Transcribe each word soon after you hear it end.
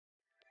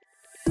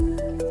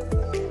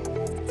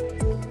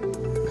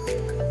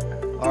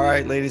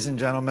right, ladies and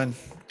gentlemen.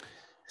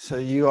 So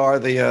you are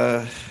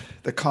the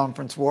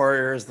conference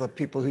warriors, the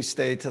people who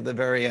stay to the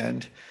very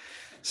end.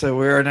 So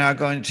we are now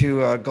going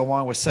to go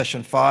on with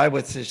session 5,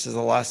 which is the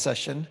last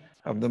session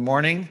of the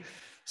morning.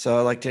 So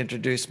I'd like to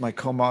introduce my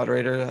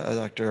co-moderator,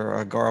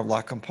 Dr. Gaurav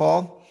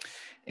Lakhanpal.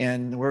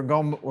 And we're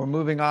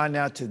moving on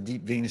now to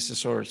deep venous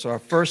disorders. So our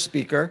first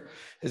speaker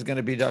is going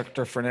to be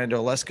Dr.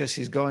 Fernando Illescas.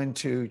 He's going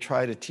to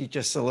try to teach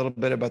us a little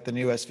bit about the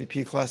new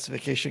SVP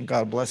classification.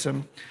 God bless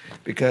him,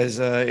 because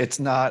it's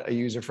not a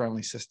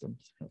user-friendly system.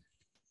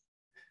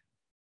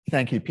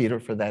 Thank you, Peter,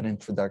 for that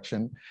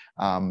introduction.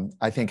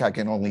 I think I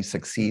can only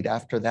succeed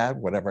after that,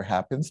 whatever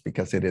happens,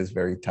 because it is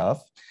very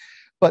tough.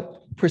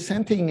 But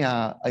presenting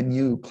a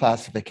new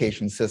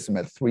classification system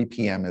at 3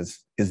 p.m.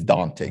 is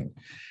daunting.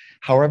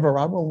 However,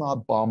 I will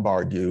not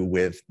bombard you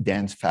with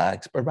dense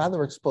facts, but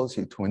rather expose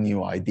you to a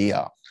new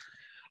idea.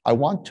 I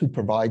want to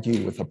provide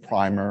you with a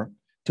primer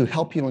to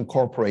help you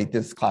incorporate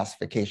this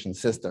classification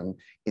system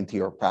into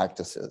your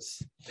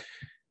practices.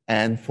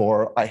 And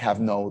I have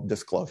no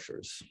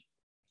disclosures.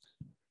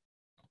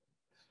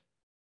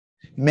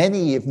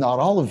 Many, if not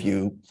all of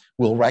you,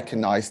 will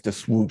recognize the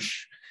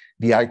swoosh,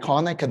 the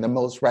iconic and the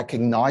most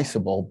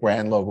recognizable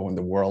brand logo in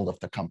the world of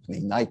the company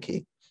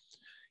Nike.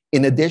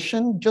 In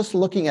addition, just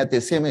looking at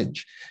this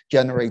image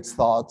generates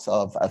thoughts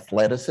of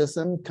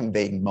athleticism,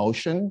 conveying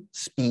motion,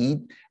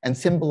 speed, and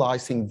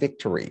symbolizing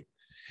victory.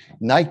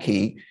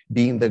 Nike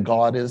being the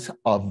goddess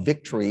of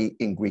victory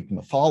in Greek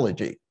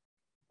mythology.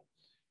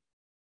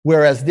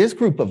 Whereas this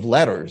group of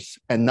letters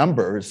and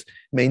numbers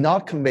may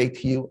not convey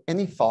to you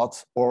any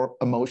thoughts or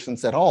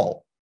emotions at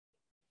all.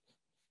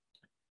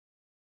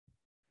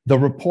 The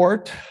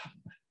report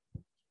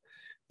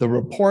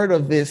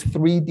of this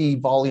 3D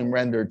volume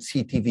rendered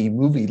CTV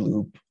movie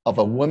loop of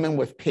a woman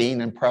with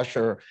pain and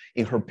pressure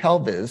in her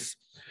pelvis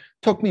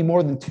took me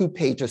more than 2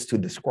 pages to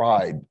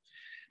describe.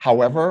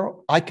 However,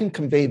 I can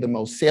convey the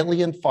most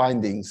salient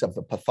findings of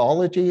the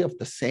pathology of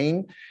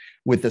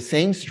with the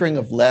same string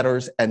of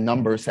letters and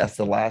numbers as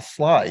the last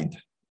slide.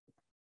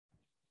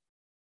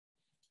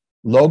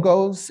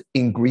 Logos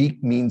in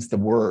Greek means the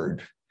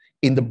word.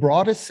 In the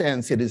broadest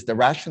sense, it is the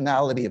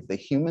rationality of the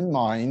human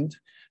mind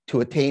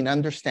to attain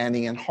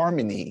understanding and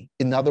harmony.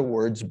 In other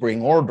words,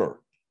 bring order.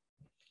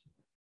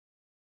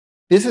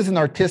 This is an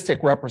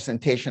artistic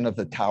representation of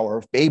the Tower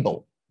of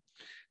Babel.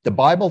 The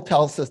Bible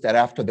tells us that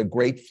after the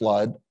great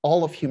flood,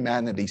 all of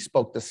humanity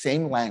spoke the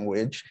same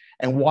language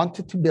and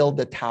wanted to build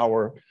the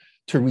tower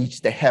to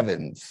reach the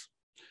heavens.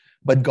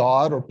 But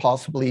God, or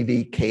possibly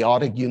the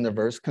chaotic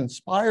universe,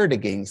 conspired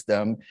against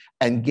them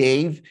and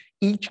gave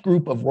each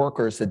group of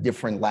workers a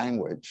different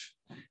language.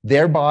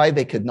 Thereby,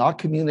 they could not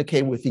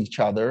communicate with each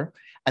other,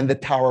 and the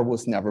tower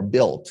was never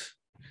built.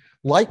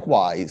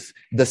 Likewise,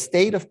 the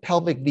state of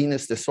pelvic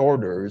venous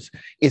disorders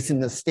is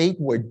in a state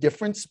where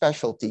different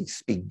specialties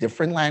speak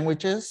different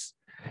languages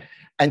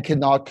and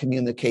cannot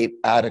communicate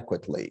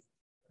adequately.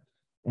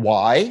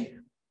 Why?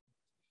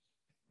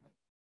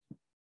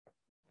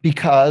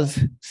 Because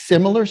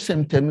similar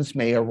symptoms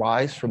may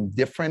arise from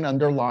different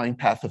underlying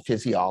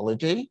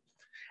pathophysiology,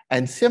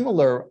 and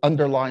similar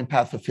underlying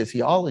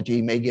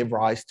pathophysiology may give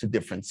rise to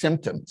different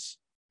symptoms.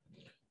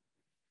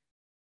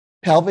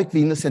 Pelvic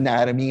venous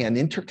anatomy and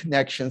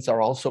interconnections are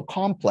also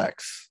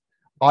complex.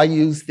 I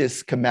use this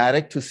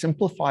schematic to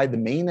simplify the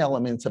main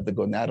elements of the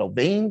gonadal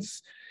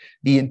veins,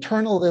 the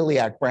internal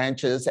iliac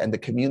branches, and the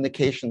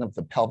communication of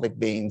the pelvic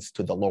veins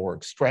to the lower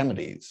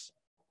extremities.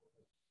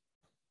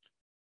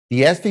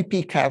 The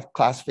SVP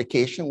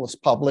classification was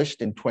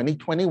published in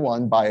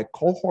 2021 by a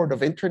cohort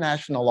of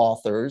international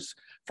authors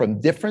from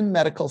different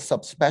medical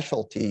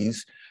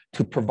subspecialties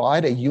to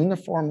provide a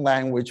uniform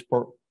language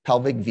for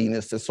pelvic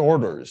venous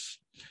disorders.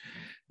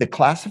 The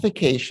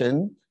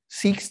classification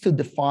seeks to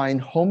define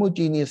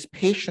homogeneous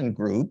patient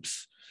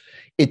groups.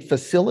 It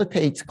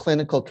facilitates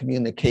clinical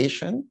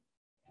communication.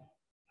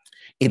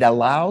 It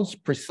allows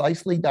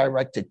precisely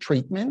directed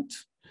treatment,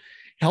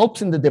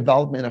 helps in the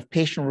development of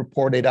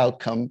patient-reported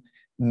outcome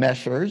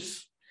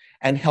measures,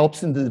 and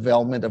helps in the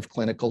development of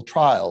clinical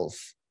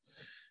trials.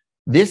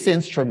 This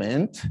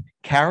instrument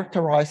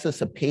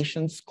characterizes a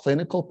patient's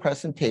clinical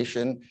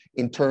presentation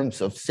in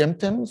terms of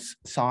symptoms,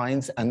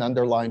 signs, and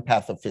underlying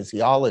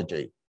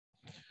pathophysiology.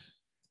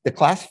 The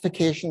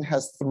classification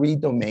has 3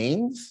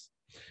 domains: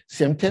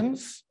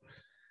 symptoms,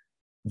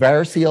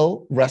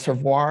 variceal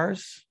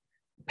reservoirs,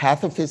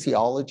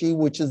 pathophysiology,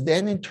 which is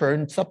then in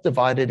turn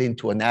subdivided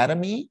into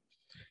anatomy,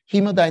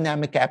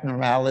 hemodynamic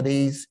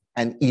abnormalities,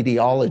 and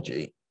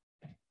etiology.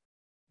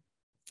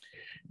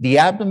 The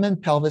abdomen,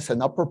 pelvis,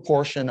 and upper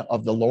portion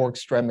of the lower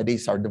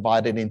extremities are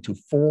divided into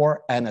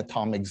 4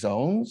 anatomic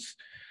zones.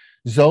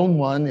 Zone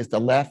 1 is the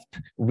left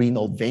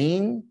renal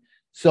vein.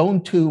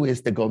 Zone 2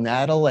 is the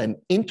gonadal and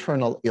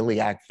internal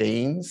iliac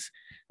veins.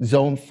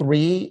 Zone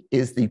 3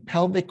 is the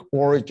pelvic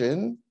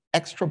origin,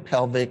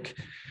 extrapelvic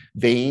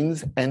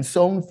veins. And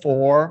zone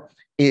 4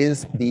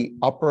 is the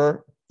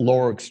upper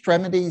lower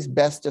extremities,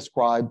 best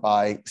described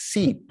by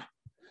SEEP.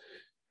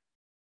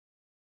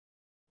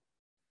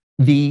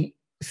 The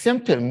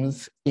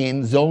Symptoms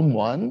in zone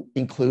 1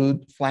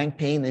 include flank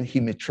pain and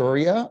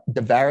hematuria.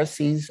 The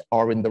varices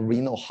are in the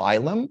renal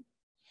hilum.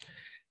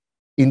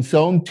 In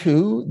zone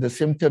 2, the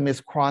symptom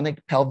is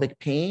chronic pelvic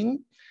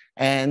pain,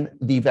 and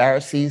the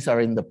varices are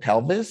in the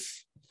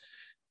pelvis.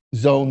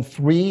 Zone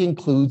 3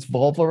 includes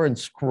vulvar and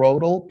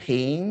scrotal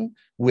pain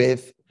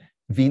with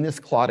venous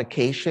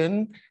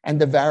claudication, and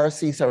the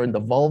varices are in the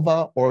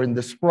vulva or in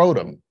the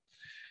scrotum.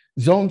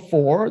 Zone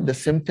 4, the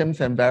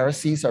symptoms and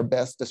varices are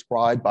best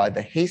described by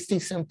the hasty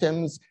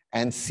symptoms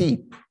and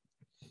SEEP.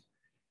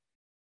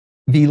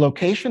 The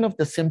location of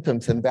the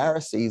symptoms and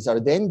varices are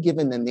then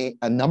given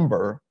a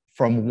number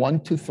from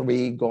 1 to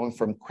 3, going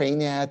from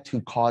crania to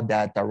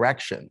caudate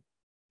direction.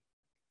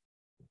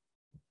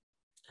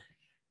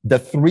 The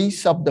 3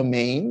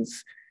 subdomains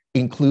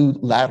include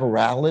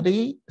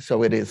laterality,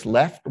 so it is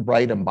left,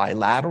 right, and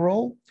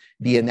bilateral.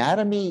 The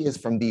anatomy is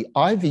from the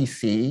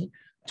IVC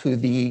to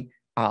the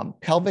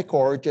pelvic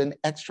origin,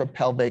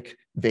 extrapelvic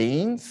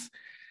veins.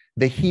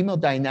 The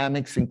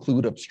hemodynamics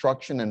include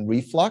obstruction and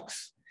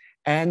reflux,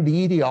 and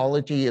the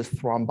etiology is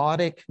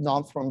thrombotic,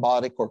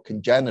 non-thrombotic, or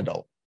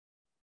congenital.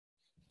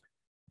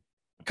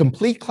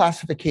 Complete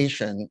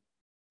classification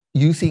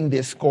using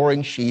this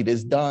scoring sheet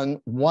is done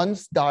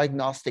once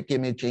diagnostic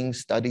imaging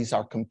studies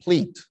are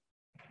complete.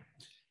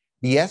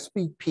 The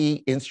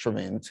SVP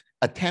instrument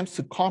attempts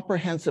to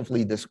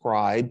comprehensively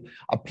describe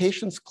a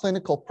patient's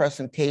clinical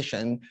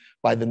presentation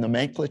by the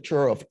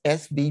nomenclature of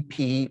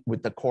SVP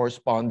with the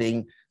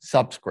corresponding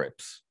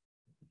subscripts.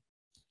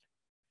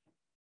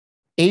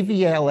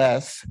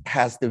 AVLS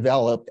has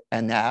developed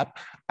an app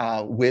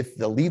with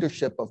the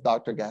leadership of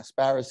Dr.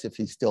 Gasparis, if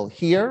he's still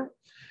here,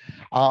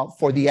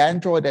 for the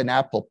Android and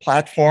Apple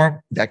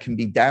platform that can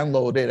be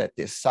downloaded at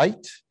this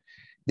site.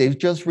 They've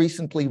just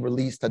recently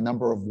released a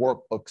number of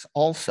workbooks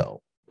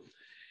also.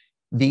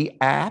 The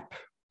app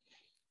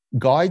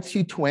guides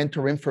you to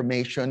enter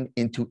information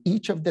into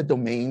each of the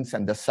domains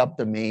and the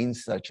subdomains,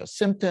 such as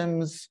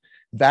symptoms,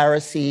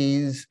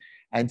 varices,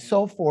 and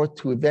so forth,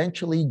 to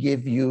eventually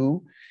give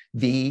you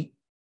the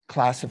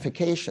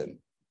classification.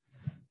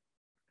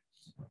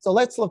 So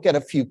let's look at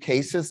a few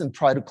cases and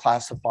try to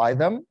classify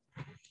them.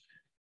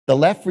 The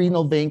left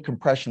renal vein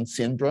compression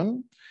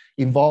syndrome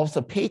involves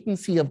a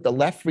patency of the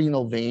left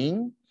renal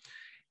vein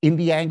in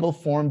the angle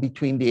formed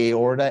between the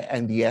aorta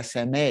and the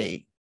SMA.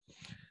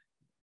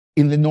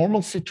 In the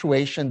normal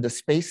situation, the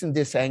space in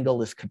this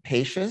angle is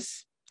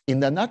capacious. In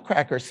the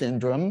nutcracker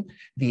syndrome,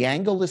 the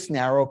angle is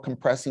narrow,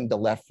 compressing the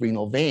left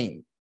renal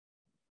vein.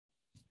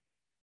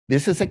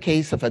 This is a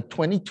case of a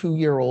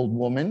 22-year-old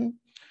woman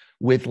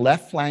with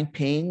left flank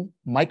pain,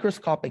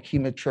 microscopic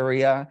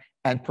hematuria,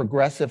 and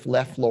progressive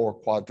left lower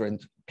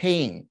quadrant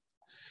pain.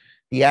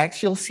 The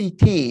axial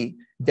CT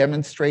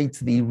demonstrates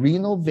the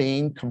renal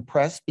vein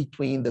compressed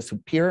between the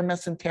superior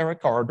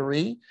mesenteric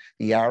artery,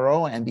 the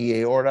arrow, and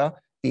the aorta,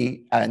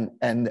 the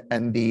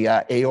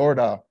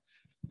aorta.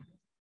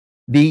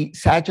 The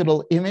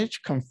sagittal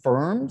image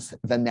confirms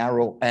the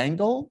narrow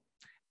angle,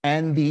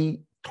 and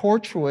the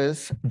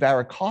tortuous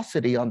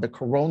varicosity on the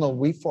coronal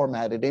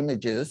reformatted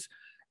images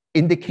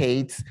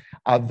indicates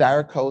a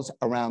varicose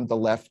around the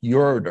left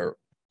ureter.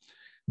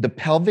 The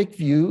pelvic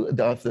view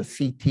of the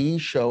CT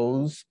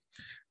shows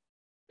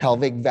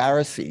pelvic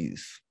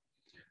varices.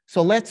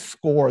 So let's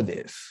score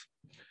this.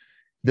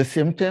 The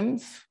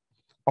symptoms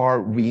are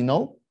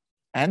renal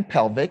and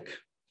pelvic.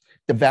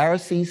 The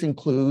varices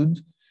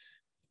include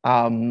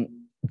let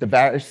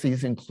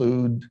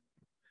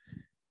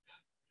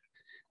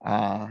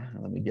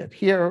me get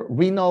here,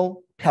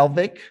 renal,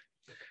 pelvic.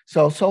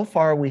 So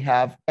far we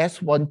have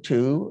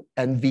S12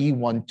 and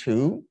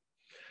V12.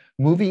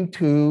 Moving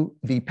to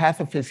the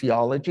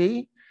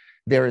pathophysiology,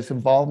 there is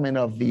involvement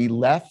of the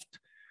left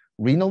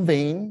renal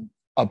vein,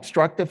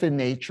 obstructive in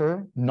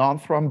nature,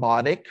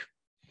 non-thrombotic,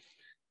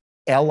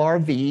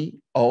 LRV,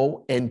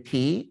 O, and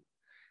T,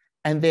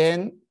 and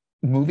then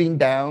moving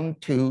down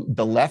to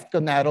the left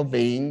gonadal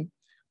vein,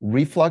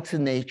 reflux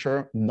in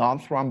nature,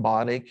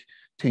 non-thrombotic,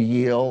 to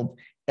yield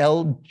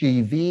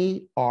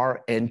LGV,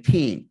 R, and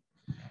T.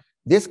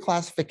 This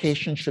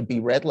classification should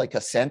be read like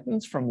a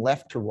sentence from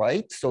left to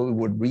right. So it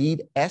would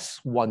read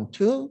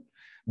S12,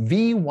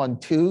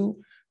 V12,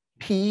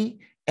 P,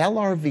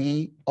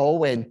 LRV,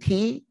 O, and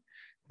T.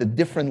 The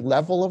different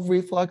level of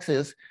reflux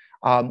is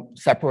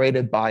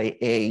separated by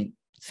a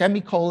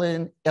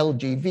semicolon,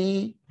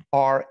 LGV,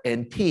 R,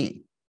 and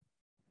T.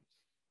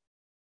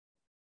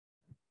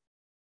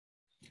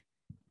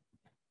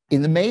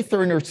 In the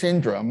May-Thurner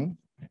syndrome,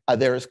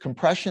 there is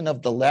compression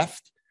of the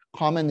left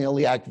common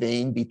iliac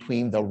vein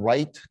between the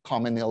right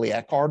common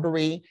iliac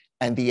artery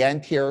and the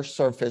anterior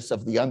surface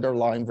of the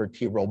underlying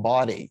vertebral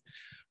body,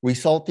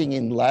 resulting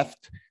in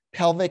left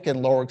pelvic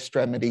and lower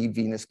extremity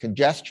venous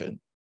congestion.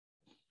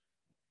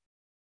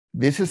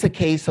 This is a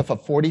case of a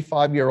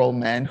 45-year-old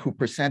man who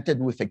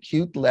presented with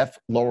acute left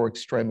lower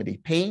extremity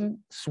pain,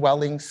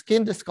 swelling,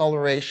 skin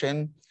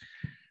discoloration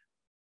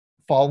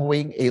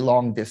following a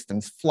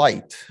long-distance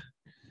flight.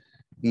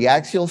 The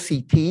axial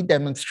CT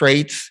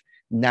demonstrates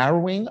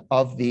narrowing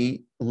of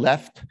the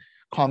left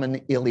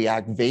common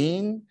iliac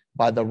vein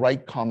by the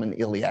right common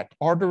iliac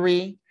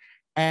artery.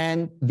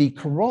 And the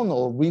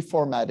coronal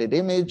reformatted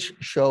image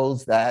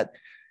shows that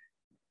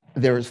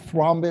there is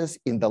thrombus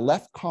in the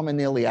left common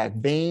iliac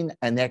vein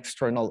and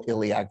external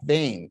iliac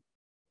vein.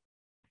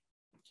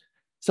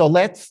 So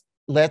let's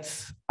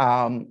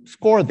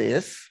score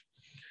this.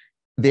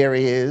 There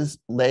is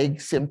leg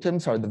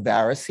symptoms are the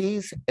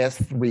varices,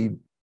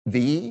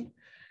 S3V.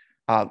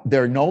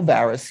 There are no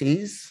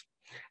varices.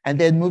 And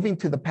then moving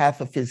to the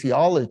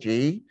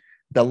pathophysiology,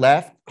 the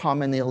left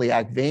common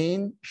iliac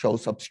vein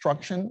shows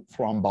obstruction,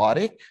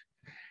 thrombotic.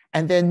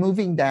 And then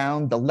moving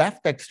down, the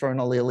left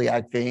external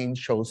iliac vein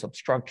shows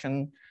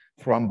obstruction,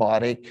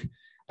 thrombotic,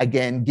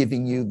 again,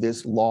 giving you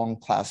this long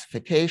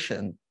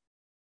classification.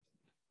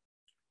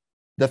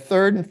 The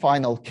third and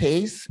final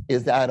case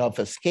is that of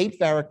escape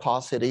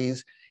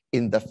varicosities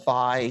in the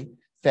thigh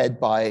fed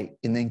by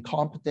an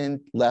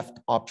incompetent left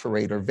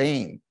obturator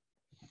vein.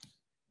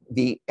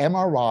 The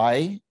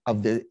MRI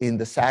in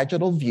the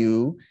sagittal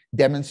view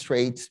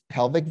demonstrates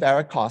pelvic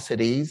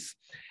varicosities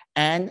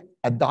and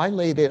a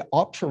dilated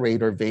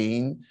obturator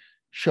vein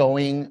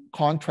showing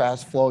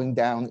contrast flowing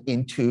down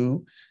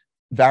into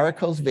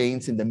varicose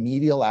veins in the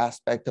medial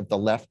aspect of the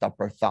left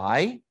upper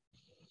thigh.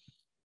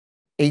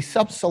 A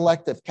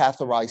subselective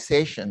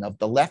catheterization of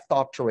the left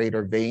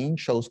obturator vein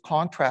shows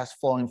contrast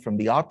flowing from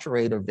the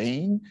obturator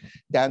vein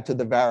down to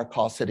the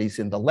varicosities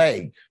in the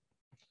leg.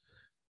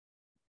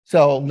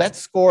 So let's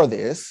score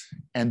this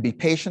and be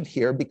patient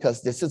here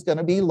because this is going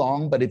to be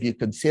long, but if you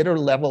consider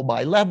level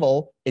by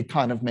level, it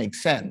kind of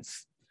makes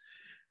sense.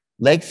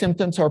 Leg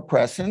symptoms are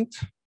present,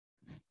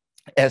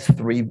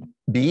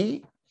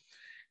 S3B.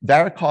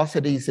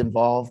 Varicosities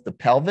involve the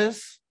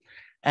pelvis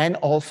and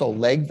also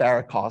leg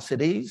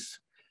varicosities.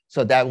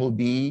 So that will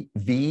be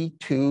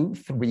V2,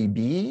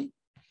 3B.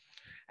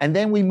 And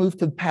then we move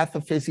to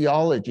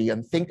pathophysiology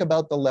and think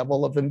about the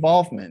level of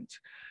involvement.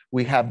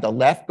 We have the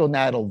left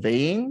gonadal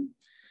vein.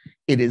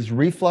 It is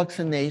reflux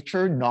in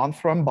nature,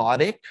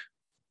 non-thrombotic.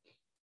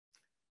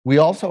 We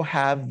also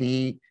have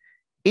the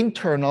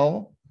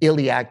internal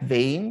iliac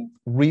vein,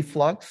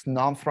 reflux,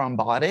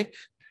 non-thrombotic.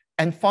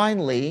 And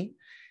finally,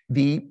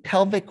 the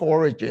pelvic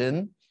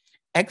origin,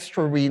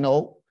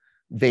 extrarenal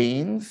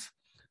veins,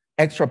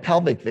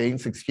 extrapelvic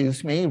veins,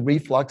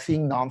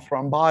 refluxing,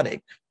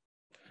 non-thrombotic.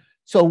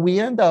 So we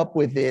end up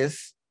with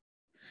this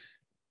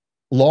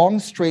long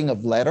string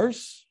of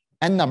letters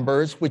and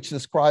numbers which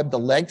describe the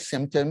leg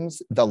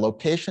symptoms, the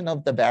location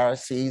of the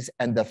varices,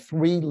 and the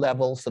 3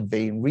 levels of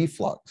vein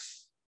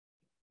reflux.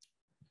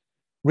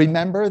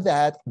 Remember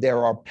that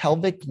there are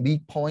pelvic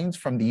lead points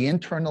from the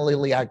internal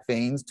iliac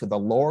veins to the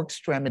lower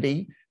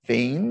extremity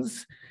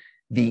veins,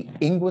 the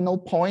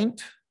inguinal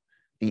point,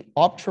 the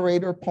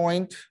obturator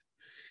point,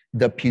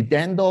 the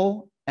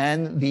pudendal,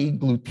 and the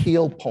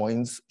gluteal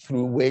points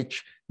through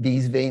which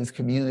these veins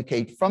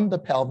communicate from the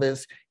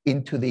pelvis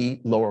into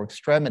the lower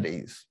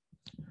extremities.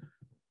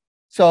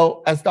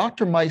 So as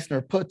Dr.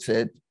 Meissner puts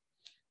it,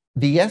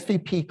 the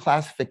SVP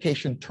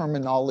classification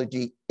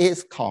terminology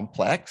is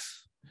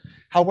complex.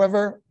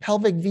 However,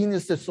 pelvic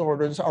venous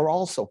disorders are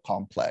also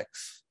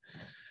complex.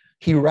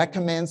 He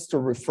recommends to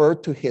refer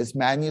to his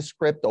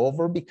manuscript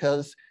over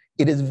because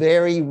it is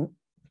very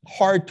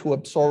hard to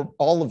absorb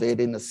all of it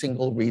in a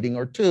single reading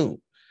or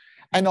two,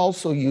 and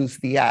also use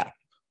the app.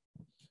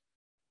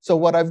 So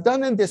what I've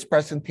done in this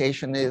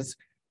presentation is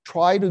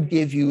try to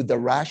give you the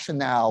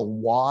rationale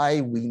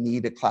why we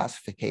need a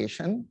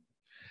classification.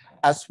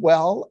 As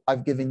well,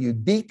 I've given you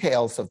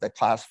details of the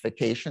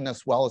classification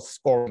as well as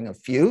scoring a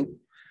few.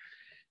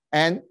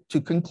 And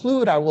to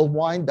conclude, I will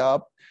wind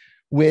up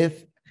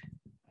with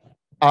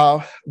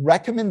a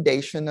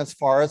recommendation as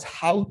far as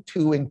how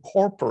to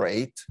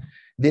incorporate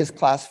this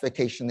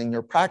classification in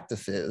your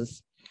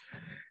practices.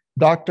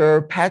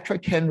 Dr.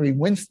 Patrick Henry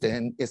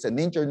Winston is an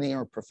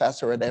engineer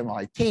professor at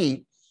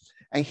MIT,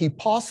 and he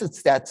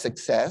posits that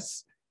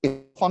success is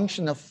a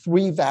function of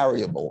 3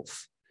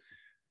 variables.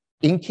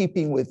 In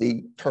keeping with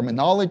the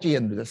terminology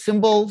and the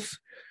symbols,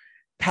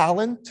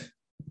 talent,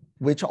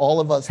 which all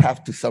of us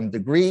have to some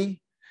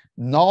degree,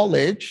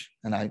 knowledge,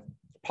 and I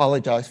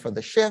apologize for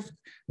the shift,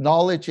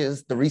 knowledge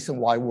is the reason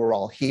why we're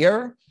all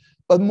here,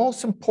 but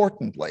most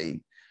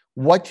importantly,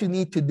 what you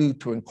need to do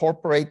to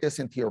incorporate this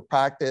into your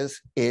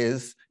practice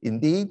is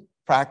indeed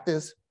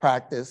practice,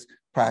 practice,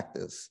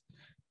 practice.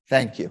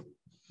 Thank you.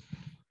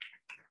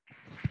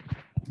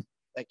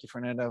 Thank you,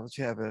 Fernando.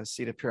 You have a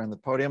seat up here on the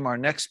podium. Our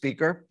next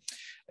speaker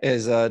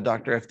is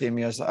Dr.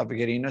 Efthymios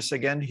Avgerinos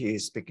again.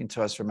 He's speaking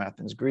to us from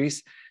Athens,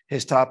 Greece.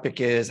 His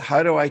topic is,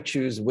 how do I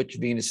choose which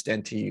venous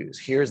stent to use?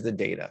 Here's the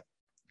data.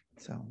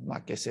 So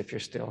Makis, if you're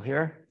still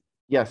here.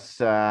 Yes,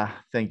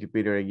 thank you,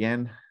 Peter,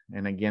 again.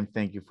 And again,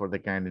 thank you for the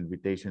kind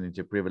invitation. It's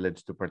a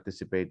privilege to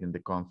participate in the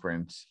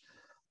conference.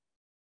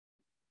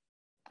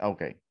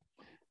 Okay,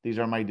 these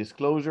are my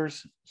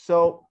disclosures.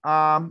 So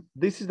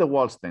this is the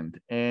wall stent,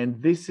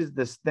 and this is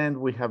the stent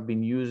we have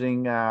been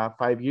using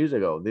 5 years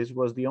ago. This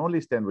was the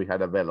only stent we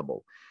had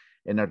available.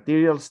 An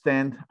arterial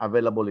stent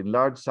available in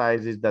large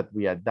sizes that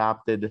we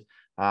adapted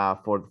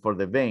for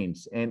the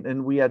veins.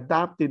 And we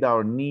adapted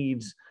our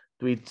needs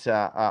to its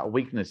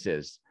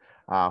weaknesses.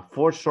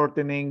 Force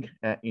shortening,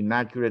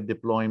 inaccurate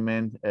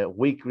deployment,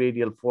 weak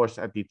radial force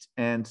at its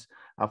ends,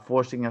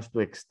 forcing us to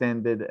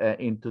extend it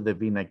into the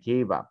vena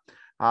cava.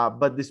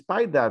 But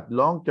despite that,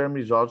 long-term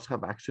results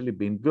have actually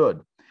been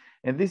good.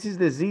 And this is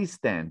the Z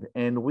stent,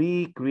 and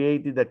we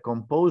created a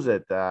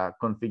composite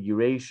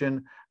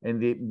configuration.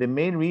 And the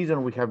main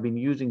reason we have been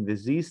using the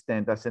Z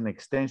stent as an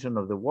extension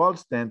of the wall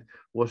stent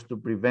was to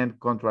prevent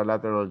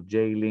contralateral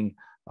jailing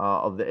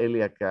of the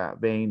iliac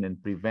vein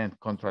and prevent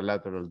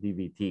contralateral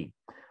DVT.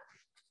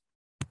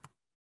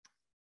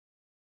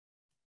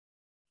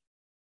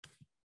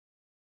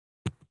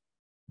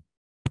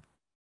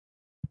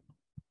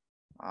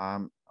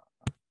 I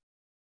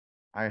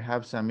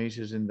have some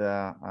issues in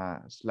the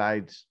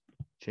slides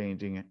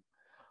changing it.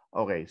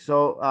 Okay,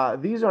 so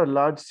these are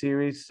large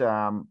series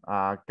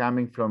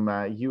coming from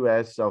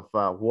US of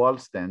wall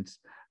stents,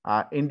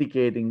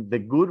 indicating the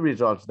good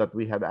results that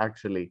we had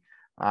actually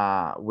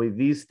with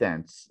these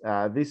stents.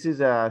 This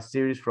is a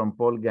series from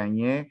Paul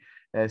Gagne,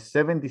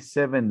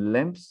 77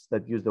 lymphs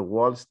that use the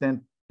wall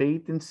stent,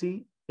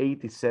 patency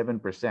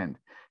 87%,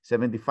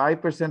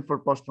 75% for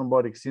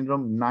post-thrombotic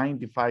syndrome,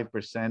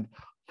 95%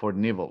 for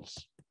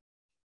nivels.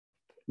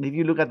 If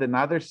you look at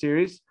another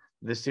series,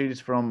 the series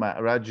from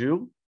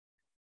Raju,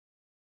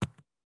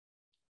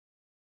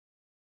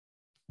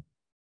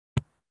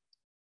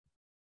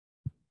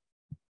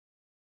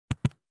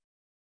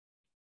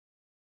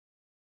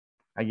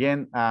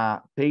 again,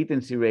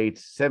 patency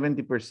rates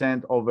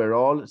 70%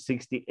 overall,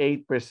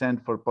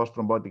 68% for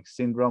post-thrombotic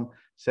syndrome,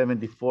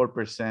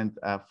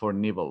 74% for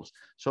nivels.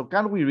 So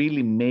can we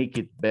really make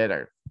it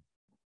better?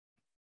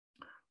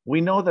 We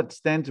know that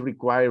stents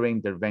require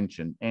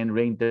reintervention, and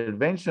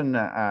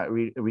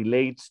reintervention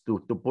relates to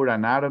poor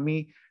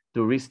anatomy,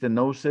 to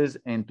stenosis,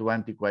 and to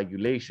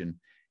anticoagulation.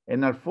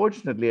 And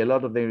unfortunately, a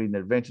lot of the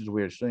interventions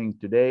we are showing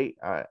today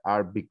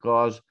are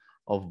because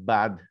of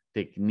bad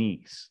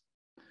techniques.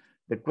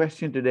 The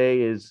question today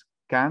is,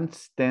 can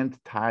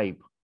stent type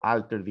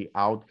alter the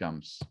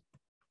outcomes?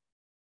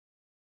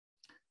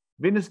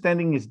 Venous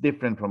stenting is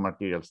different from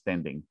arterial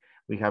stenting.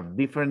 We have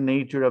different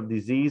nature of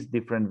disease,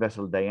 different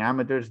vessel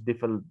diameters,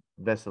 different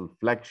vessel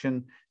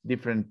flexion,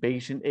 different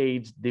patient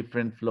age,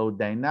 different flow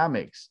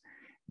dynamics.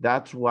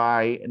 That's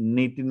why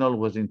nitinol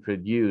was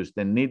introduced.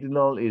 And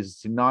nitinol is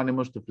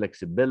synonymous to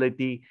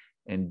flexibility,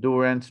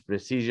 endurance,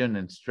 precision,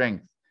 and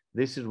strength.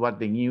 This is what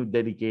the new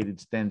dedicated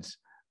stents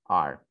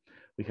are.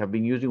 We have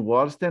been using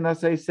wall stent,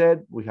 as I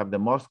said. We have the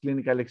most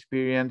clinical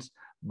experience,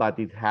 but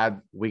it had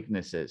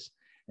weaknesses.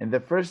 And the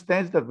first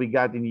stents that we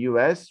got in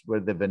US were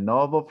the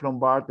Venovo from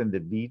BART and the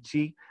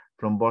Vici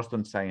from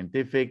Boston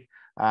Scientific.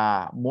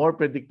 More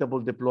predictable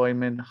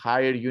deployment,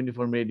 higher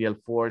uniform radial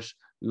force,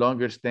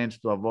 longer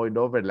stents to avoid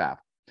overlap.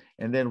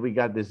 And then we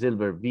got the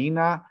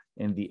Zilvervena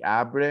and the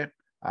DABR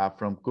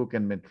from Cook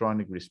and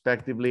Medtronic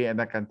respectively. And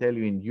I can tell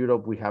you in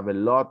Europe, we have a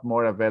lot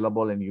more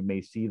available, and you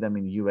may see them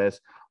in US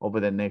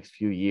over the next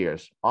few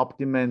years.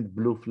 Optiment,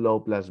 Blue Flow,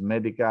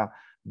 Plasmedica,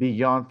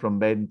 Beyond from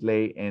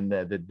Bentley, and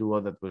the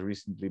Duo that was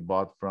recently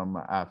bought from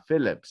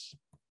Philips.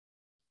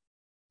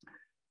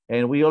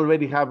 And we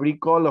already have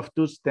recall of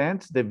 2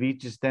 stents. The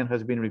Vici stent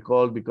has been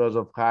recalled because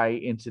of high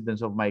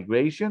incidence of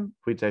migration,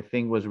 which I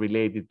think was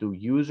related to the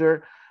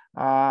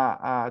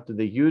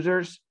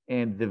users.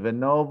 And the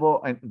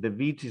Venovo, and the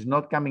Vici is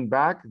not coming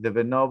back. The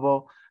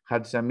Venovo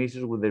had some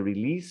issues with the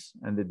release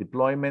and the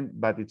deployment,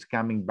 but it's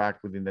coming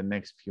back within the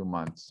next few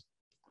months.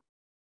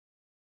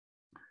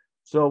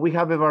 So we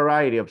have a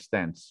variety of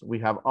stents. We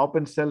have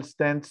open cell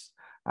stents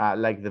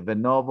like the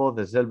Venovo,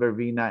 the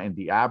Zilvervena, and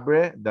the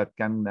DABR that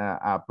can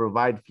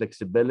provide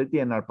flexibility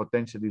and are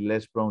potentially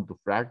less prone to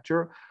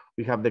fracture.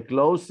 We have the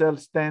closed cell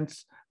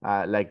stents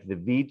like the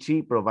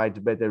Vici, provides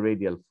better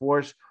radial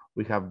force.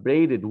 We have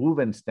braided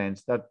woven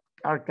stents that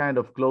are kind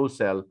of closed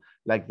cell,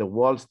 like the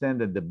wall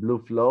stent and the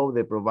Blue Flow.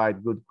 They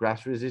provide good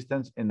crash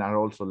resistance and are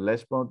also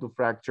less prone to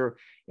fracture.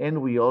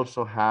 And we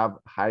also have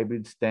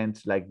hybrid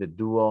stents like the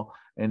Duo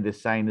and the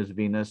Sinus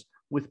Venous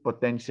with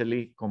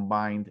potentially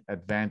combined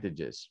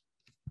advantages.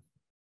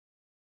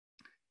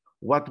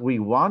 What we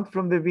want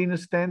from the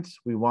venous stents,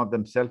 we want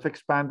them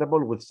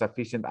self-expandable with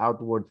sufficient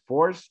outward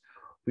force.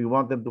 We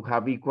want them to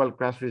have equal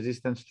crash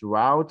resistance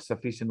throughout,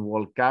 sufficient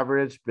wall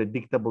coverage,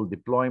 predictable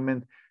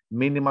deployment,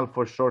 minimal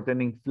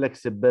foreshortening,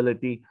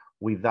 flexibility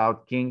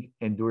without kink,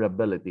 and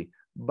durability.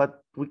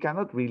 But we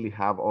cannot really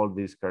have all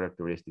these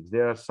characteristics.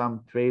 There are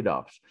some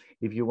trade-offs.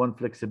 If you want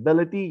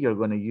flexibility, you're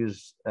going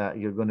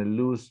to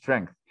lose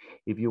strength.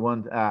 If you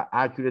want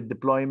accurate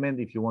deployment,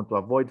 if you want to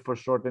avoid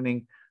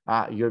foreshortening,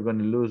 you're going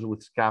to lose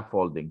with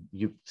scaffolding.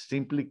 You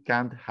simply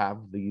can't have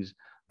these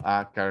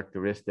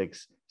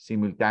characteristics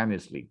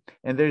simultaneously.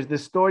 And there's the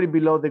story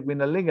below the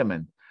inguinal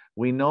ligament.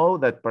 We know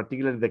that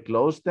particularly the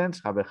closed stents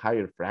have a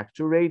higher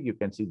fracture rate. You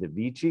can see the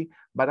Vici,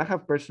 but I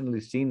have personally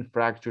seen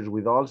fractures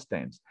with all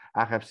stents.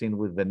 I have seen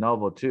with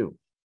Venovo too.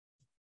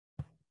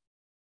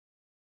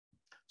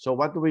 So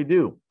what do we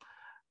do?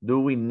 Do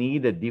we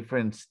need a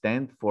different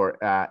stent for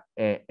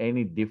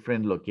any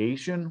different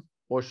location,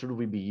 or should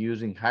we be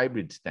using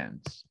hybrid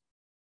stents?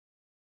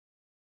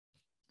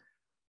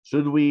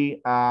 Should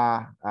we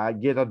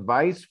get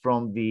advice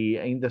from the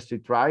industry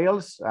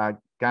trials?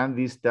 Can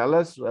these tell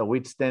us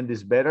which stent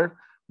is better?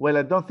 Well,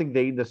 I don't think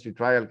the industry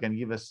trial can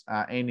give us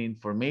any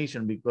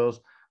information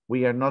because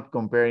we are not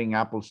comparing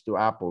apples to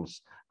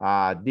apples.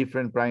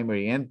 Different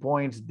primary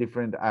endpoints,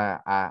 different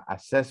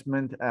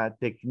assessment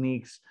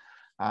techniques,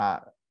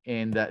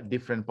 and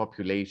different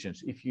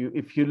populations. If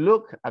you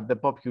look at the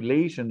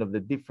population of the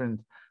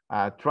different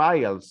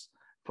trials,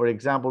 for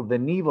example, the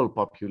naval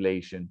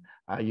population,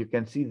 you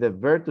can see the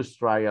Virtus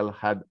trial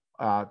had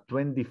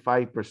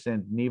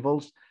 25%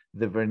 nivals.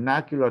 The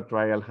vernacular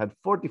trial had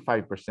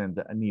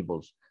 45%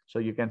 nivals. So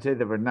you can say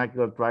the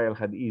vernacular trial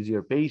had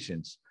easier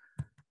patients.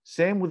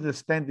 Same with the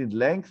stenting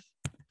length.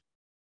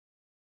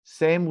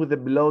 Same with the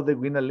below the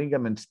inguinal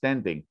ligament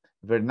stenting.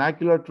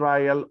 Vernacular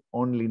trial,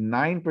 only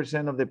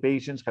 9% of the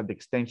patients had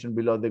extension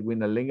below the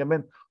inguinal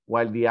ligament,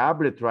 while the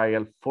DABR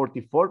trial,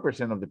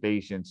 44% of the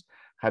patients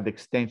had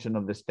extension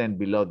of the stent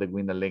below the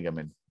inguinal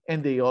ligament,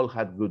 and they all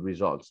had good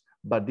results.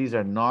 But these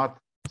are not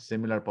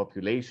similar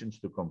populations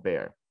to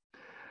compare.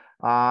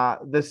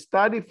 The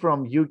study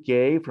from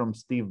UK, from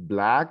Steve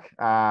Black,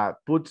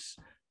 puts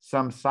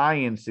some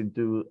science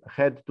into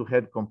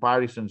head-to-head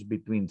comparisons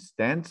between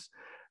stents.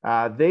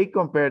 They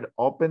compared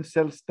open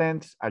cell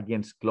stents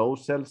against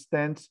closed cell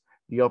stents.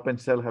 The open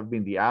cell have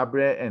been the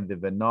DABR and the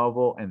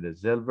Venovo and the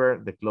Silver.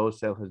 The closed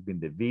cell has been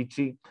the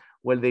Vichy.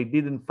 Well, they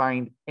didn't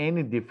find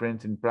any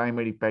difference in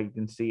primary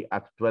patency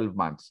at 12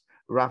 months,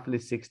 roughly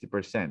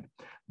 60%.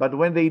 But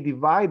when they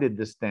divided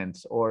the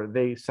stents, or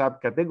they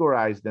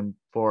subcategorized them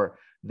for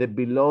the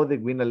below the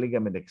inguinal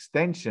ligament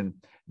extension,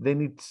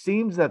 then it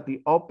seems that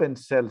the open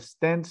cell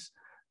stents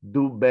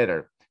do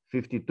better.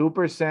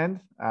 52%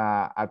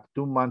 at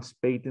 2 months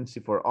patency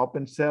for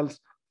open cells,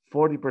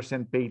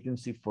 40%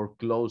 patency for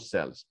closed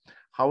cells.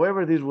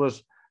 However, this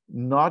was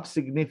not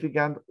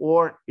significant,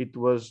 or it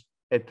was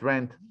a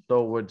trend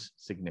towards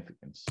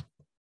significance.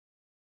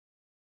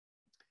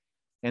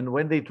 And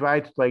when they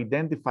tried to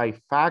identify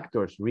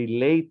factors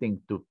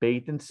relating to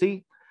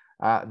patency,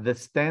 the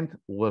stent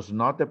was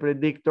not a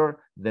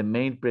predictor. The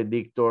main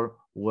predictor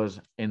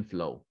was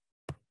inflow.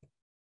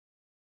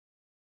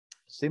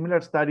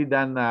 Similar study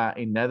done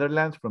in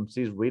Netherlands from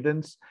Cis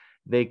Widdens.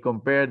 They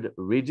compared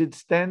rigid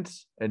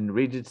stents, and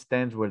rigid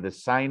stents were the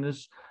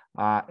Sinus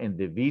and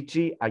the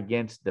Vichy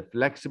against the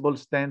flexible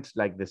stents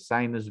like the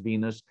Sinus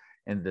Venous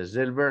and the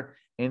Silver.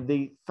 And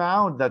they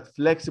found that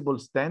flexible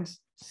stents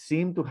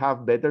seem to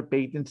have better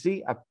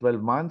patency at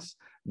 12 months,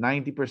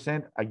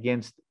 90%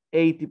 against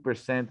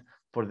 80%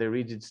 for the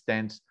rigid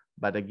stents.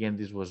 But again,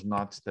 this was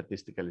not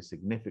statistically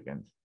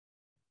significant.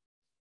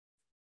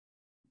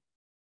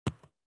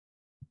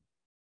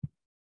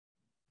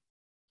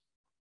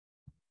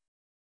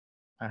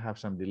 I have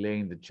some delay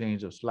in the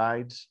change of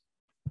slides.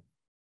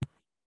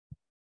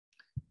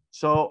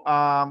 So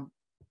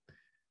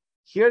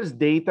here's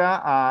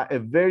data, a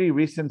very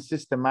recent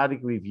systematic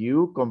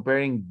review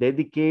comparing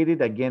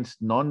dedicated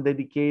against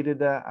non-dedicated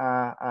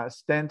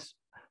stents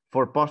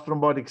for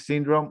post-thrombotic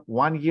syndrome.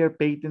 1 year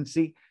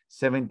patency,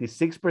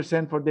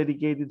 76% for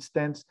dedicated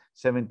stents,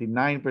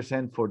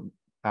 79% for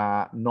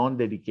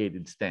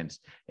non-dedicated stents.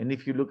 And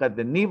if you look at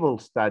the naval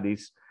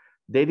studies,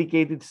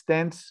 dedicated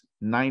stents,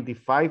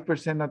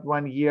 95% at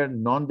 1 year,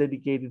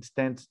 non-dedicated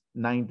stents,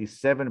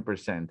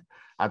 97%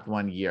 at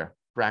 1 year,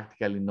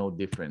 practically no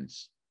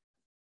difference.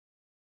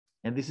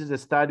 And this is a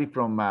study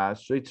from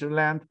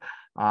Switzerland,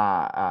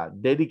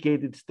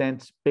 dedicated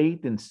stents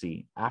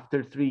patency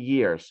after 3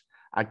 years,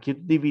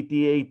 acute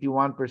DVT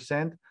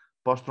 81%,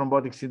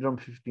 post-thrombotic syndrome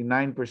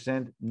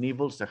 59%,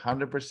 nivels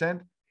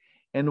 100%.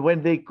 And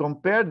when they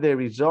compared the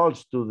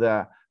results to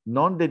the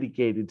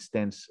non-dedicated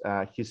stents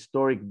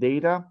historic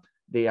data,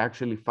 they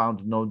actually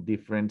found no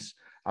difference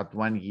at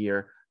 1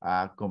 year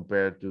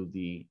compared to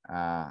the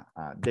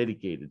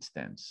dedicated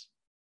stents.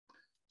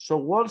 So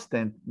wall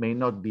stent may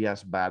not be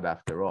as bad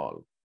after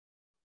all.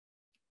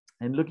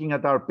 And looking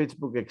at our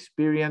Pittsburgh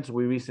experience,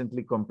 we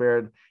recently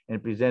compared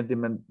and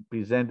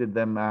presented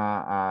them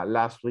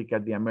last week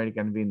at the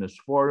American Venous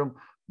Forum.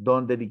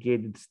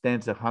 Non-dedicated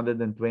stents,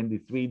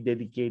 123,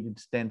 dedicated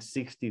stents,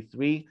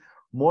 63.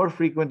 More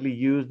frequently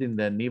used in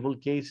the naval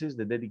cases,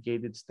 the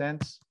dedicated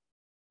stents.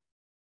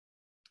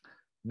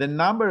 The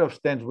number of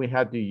stents we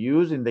had to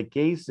use in the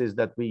cases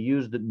that we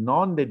used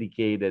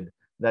non-dedicated,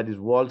 that is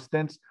wall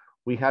stents,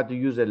 we had to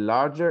use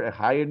a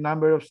higher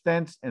number of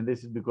stents, and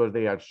this is because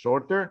they are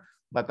shorter.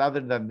 But other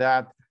than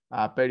that,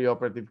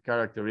 perioperative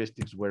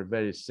characteristics were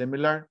very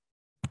similar.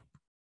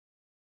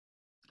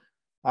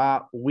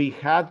 We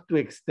had to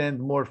extend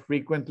more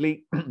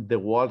frequently the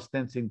wall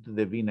stents into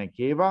the vena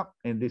cava,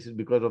 and this is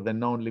because of the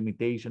known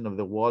limitation of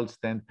the wall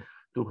stent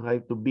to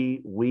have to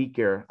be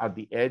weaker at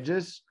the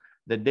edges.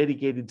 The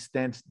dedicated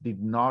stents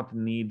did not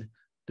need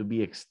to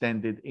be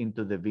extended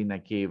into the vena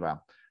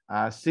cava.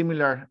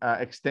 Similar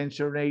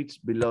extension rates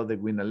below the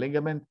inguinal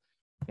ligament.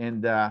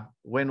 And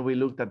when we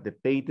looked at the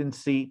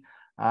patency,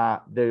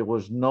 There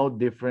was no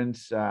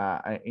difference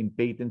in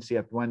patency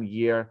at 1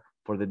 year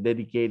for the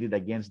dedicated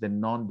against the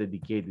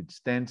non-dedicated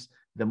stents.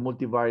 The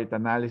multivariate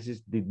analysis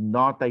did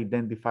not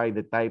identify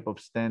the type of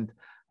stent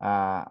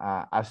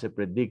as a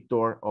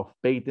predictor of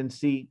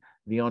patency.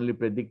 The only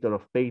predictor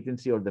of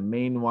patency, or the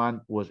main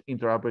one, was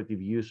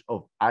intraoperative use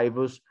of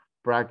IVUS,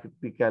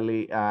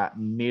 practically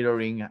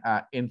mirroring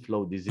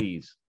inflow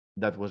disease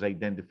that was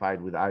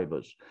identified with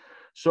IVUS.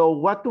 So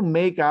what to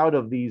make out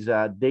of these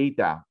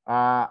data?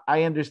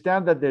 I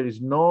understand that there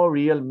is no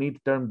real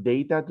midterm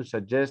data to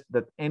suggest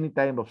that any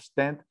type of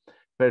stent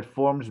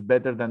performs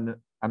better than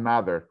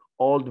another,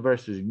 old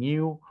versus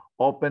new,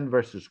 open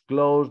versus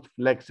closed,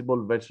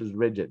 flexible versus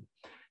rigid.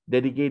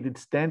 Dedicated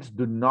stents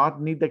do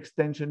not need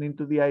extension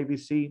into the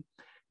IVC.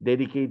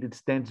 Dedicated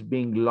stents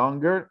being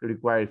longer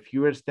require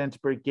fewer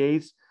stents per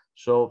case,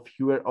 so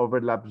fewer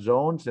overlap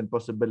zones and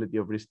possibility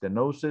of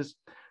restenosis.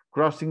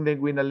 Crossing the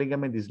inguinal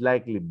ligament is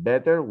likely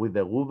better with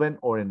a woven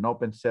or an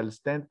open cell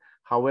stent.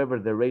 However,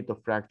 the rate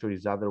of fracture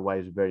is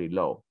otherwise very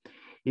low.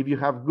 If you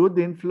have good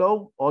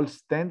inflow, all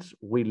stents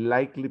will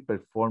likely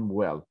perform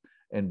well,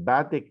 and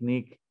bad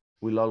technique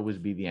will always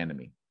be the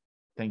enemy.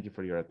 Thank you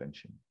for your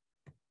attention.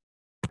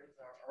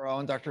 Our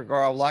own Dr.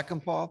 Gaurav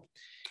Lakhanpal.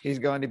 He's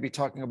going to be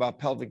talking about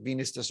pelvic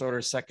venous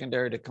disorders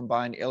secondary to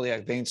combined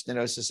iliac vein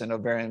stenosis and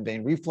ovarian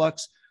vein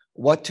reflux,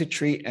 what to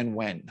treat and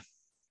when.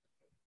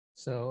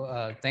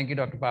 So thank you,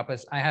 Dr.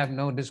 Pappas. I have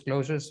no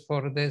disclosures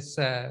for this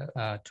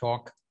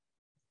talk.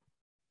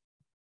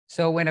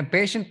 So when a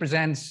patient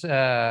presents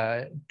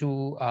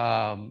to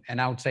an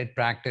outside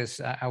practice,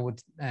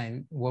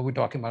 what we're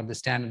talking about, the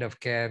standard of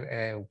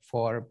care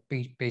for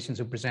patients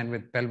who present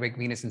with pelvic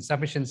venous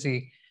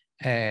insufficiency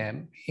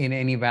in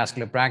any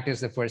vascular practice,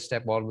 the first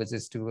step always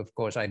is to, of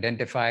course,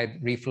 identify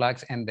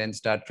reflux and then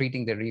start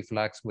treating the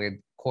reflux with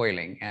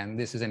coiling. And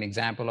this is an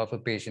example of a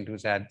patient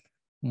who's had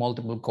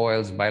multiple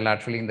coils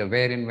bilaterally in the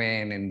Ovarian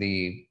vein, in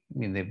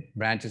the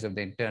branches of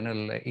the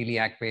internal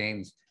iliac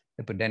veins,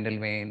 the pudendal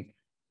vein.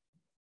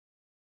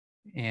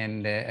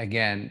 And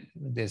again,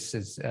 this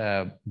is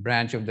a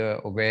branch of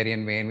the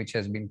Ovarian vein, which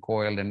has been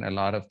coiled, and a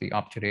lot of the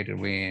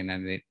obturator vein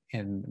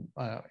and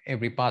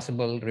every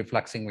possible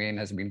refluxing vein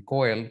has been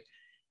coiled.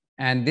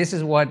 And this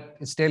is what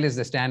still is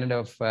the standard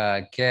of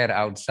care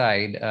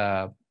outside.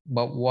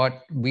 But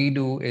what we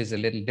do is a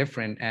little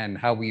different, and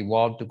how we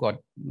evolved to got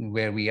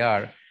where we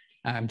are.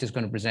 I'm just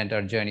going to present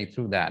our journey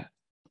through that.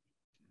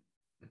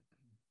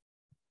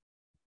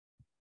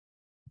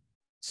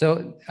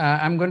 So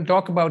I'm going to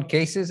talk about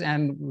cases,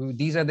 and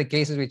these are the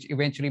cases which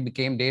eventually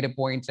became data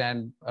points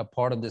and a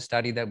part of the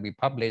study that we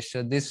published.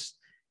 So this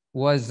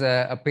was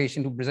a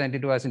patient who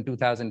presented to us in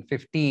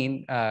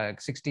 2015,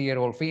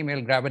 60-year-old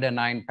female, gravida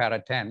 9, para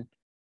 10,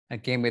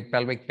 came with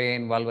pelvic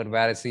pain, vulvar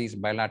varices,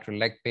 bilateral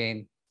leg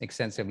pain,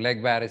 extensive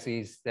leg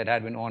varices that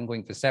had been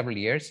ongoing for several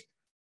years.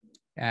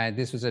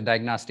 This was a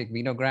diagnostic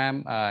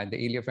venogram, the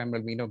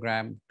iliofemoral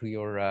venogram to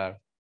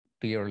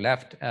your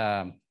left.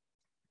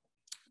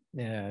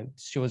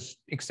 Shows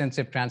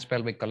extensive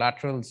transpelvic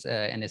collaterals,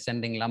 an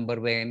ascending lumbar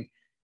vein,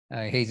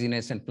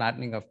 haziness and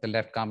flattening of the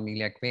left common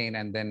iliac vein,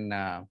 and then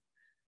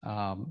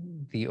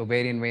the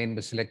ovarian vein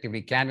was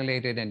selectively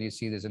cannulated, and you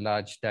see there's a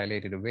large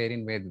dilated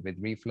ovarian vein with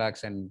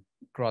reflux and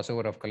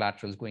crossover of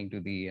collaterals going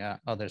to the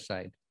other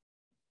side.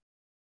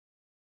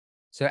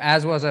 So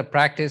as was our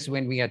practice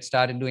when we had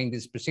started doing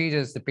these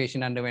procedures, the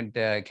patient underwent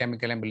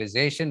chemical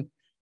embolization,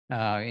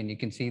 and you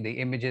can see the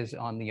images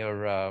on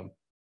your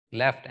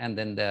left, and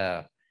then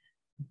the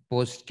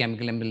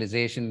post-chemical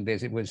embolization,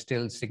 there was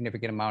still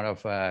significant amount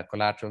of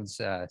collaterals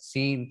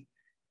seen.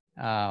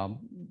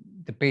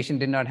 The patient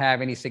did not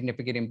have any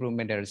significant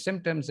improvement in her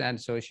symptoms,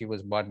 and so she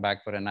was brought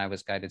back for an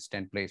IVUS-guided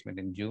stent placement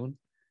in June.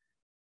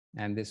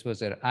 And this was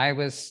her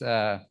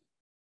IVUS.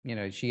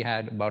 She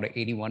had about an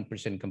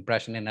 81%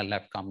 compression in her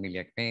left common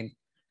iliac vein.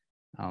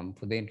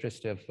 For the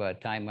interest of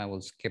time, I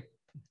will skip.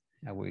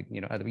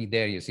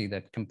 There you see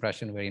that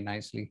compression very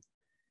nicely.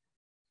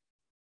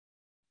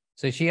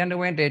 So she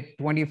underwent a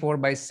 24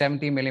 by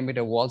 70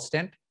 millimeter wall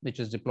stent, which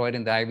was deployed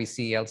in the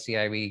IVC,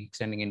 LCIV,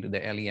 extending into the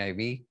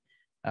LEIV.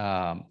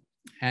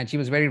 And she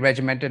was very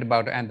regimented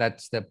about it, and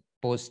that's the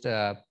post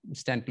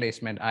stent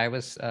placement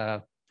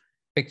IVUS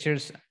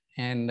pictures.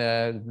 And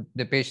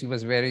the patient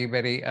was very,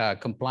 very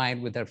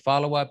compliant with her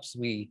follow-ups.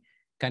 We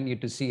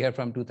continued to see her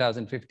from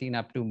 2015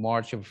 up to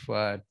March of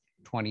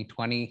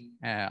 2020.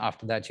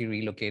 After that, she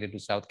relocated to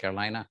South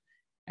Carolina.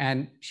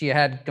 And she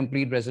had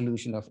complete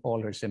resolution of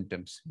all her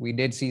symptoms. We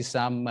did see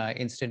some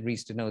instant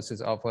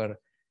restenosis of her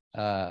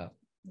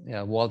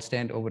wall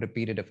stent over a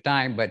period of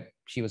time, but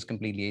she was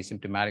completely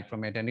asymptomatic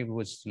from it, and it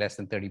was less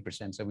than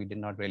 30%. So we did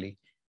not really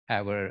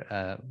have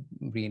her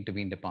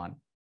re-intervened upon.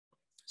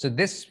 So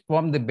this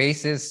formed the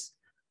basis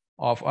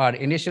of our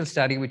initial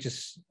study, which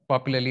is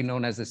popularly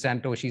known as the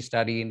Santoshi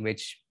study, in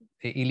which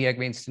the iliac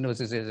vein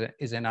stenosis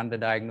is an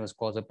underdiagnosed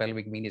cause of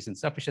pelvic venous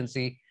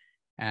insufficiency.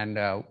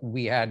 And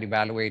we had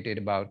evaluated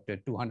about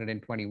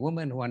 220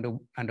 women who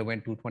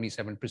underwent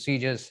 227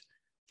 procedures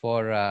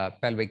for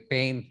pelvic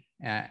pain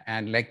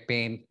and leg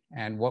pain.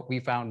 And what we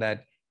found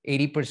that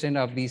 80%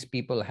 of these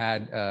people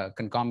had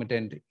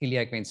concomitant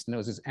iliac vein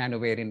stenosis and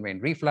ovarian vein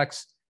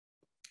reflux.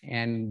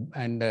 And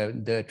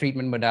the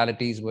treatment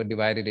modalities were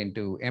divided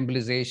into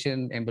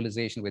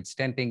embolization with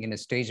stenting in a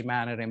staged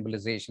manner,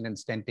 embolization and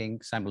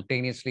stenting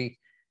simultaneously,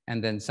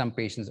 and then some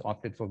patients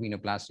opted for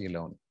venoplasty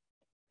alone.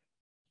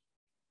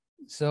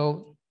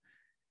 So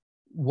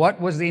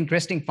what was the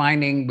interesting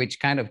finding,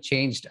 which kind of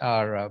changed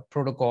our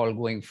protocol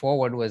going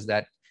forward, was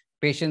that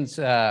patients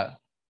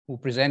who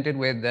presented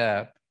with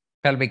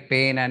pelvic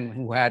pain and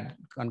who had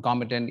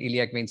concomitant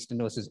iliac vein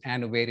stenosis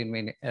and ovarian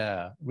vein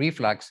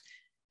reflux,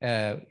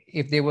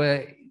 if they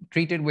were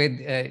treated with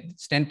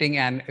stenting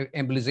and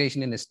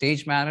embolization in a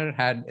staged manner,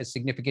 had a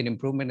significant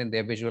improvement in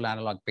their visual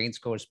analog pain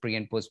scores pre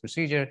and post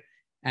procedure.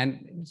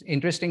 And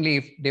interestingly,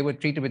 if they were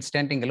treated with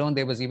stenting alone,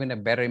 there was even a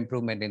better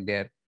improvement in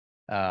their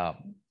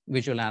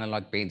visual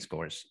analog pain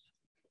scores.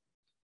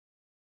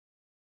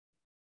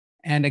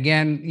 And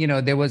again,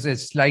 there was a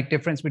slight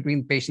difference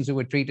between patients who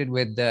were treated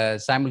with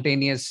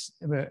simultaneous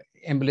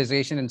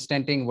embolization and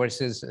stenting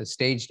versus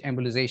staged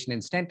embolization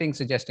and stenting,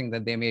 suggesting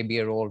that there may be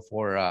a role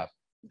for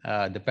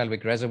the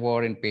pelvic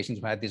reservoir in patients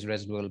who had this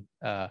residual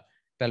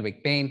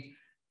pelvic pain.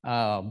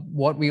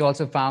 What we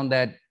also found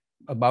that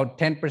about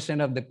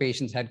 10% of the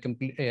patients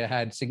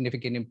had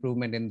significant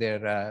improvement in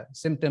their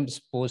symptoms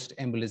post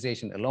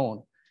embolization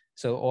alone.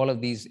 So all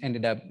of these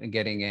ended up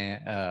getting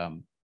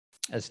a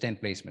stent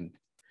placement.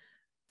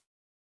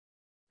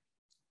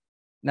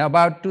 Now,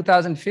 about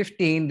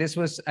 2015, this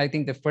was, I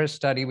think, the first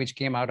study which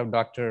came out of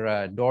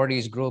Dr.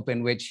 Doherty's group,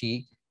 in which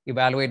he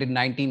evaluated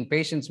 19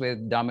 patients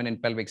with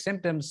dominant pelvic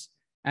symptoms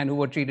and who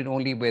were treated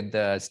only with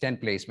stent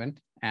placement.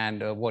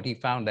 And what he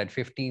found that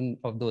 15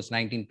 of those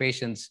 19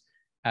 patients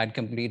had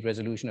complete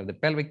resolution of the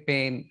pelvic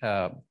pain.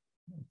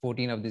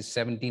 14 of these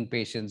 17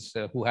 patients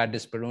who had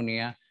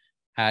dyspareunia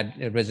had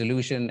a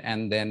resolution,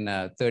 and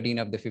then 13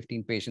 of the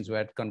 15 patients who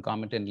had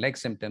concomitant leg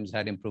symptoms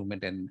had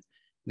improvement in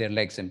their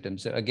leg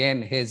symptoms. So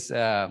again, his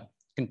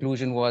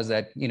conclusion was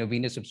that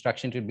venous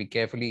obstruction should be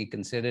carefully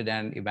considered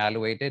and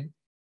evaluated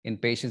in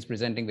patients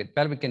presenting with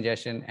pelvic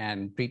congestion,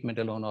 and treatment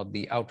alone of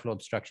the outflow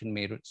obstruction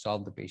may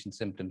solve the patient's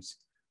symptoms.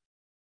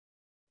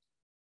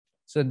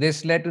 So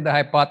this led to the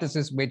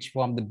hypothesis which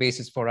formed the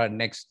basis for our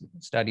next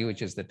study,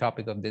 which is the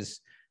topic of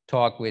this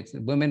talk, with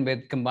women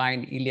with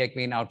combined iliac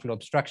vein outflow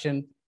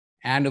obstruction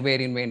and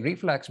ovarian vein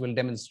reflux will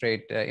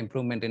demonstrate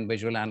improvement in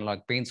visual analog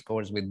pain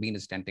scores with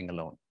venous stenting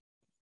alone.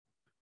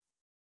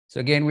 So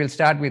again, we'll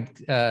start with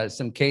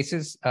some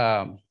cases.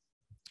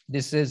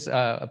 This is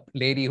a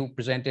lady who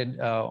presented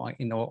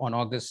on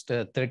August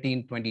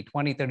 13,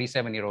 2020,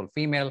 37-year-old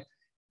female,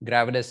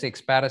 gravida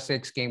 6, para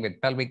 6, came with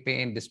pelvic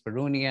pain,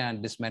 dyspareunia,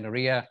 and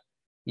dysmenorrhea,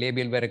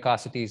 labial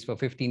varicosities for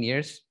 15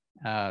 years,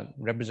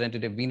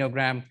 representative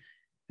venogram,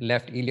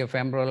 left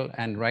iliofemoral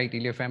and right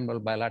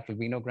iliofemoral bilateral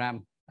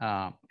venogram,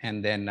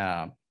 and then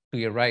to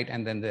your right,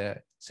 and then the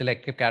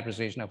selective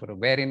catheterization of her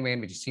ovarian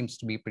vein, which seems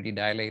to be pretty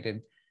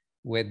dilated,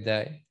 with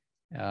the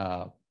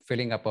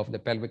filling up of the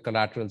pelvic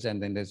collaterals,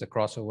 and then there's a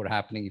crossover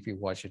happening if you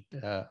watch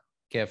it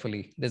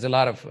carefully. There's a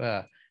lot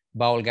of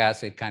bowel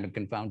gas, it kind of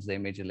confounds the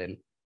image a little.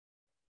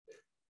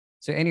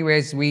 So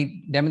anyways,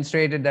 we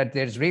demonstrated that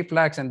there's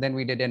reflux, and then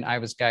we did an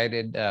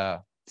IVUS-guided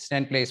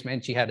stent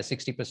placement. She had a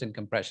 60%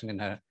 compression in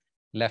her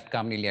left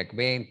common iliac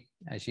vein.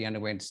 She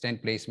underwent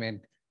stent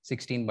placement,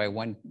 16 by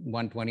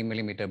 120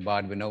 millimeter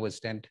barred Venous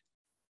stent.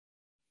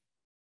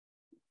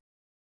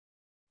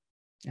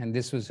 And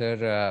this was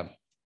her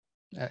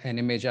an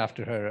image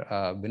after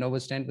her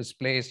Venous stent was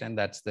placed, and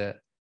that's the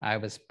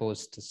IVUS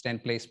post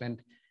stent placement.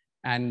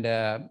 And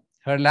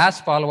her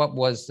last follow-up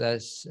was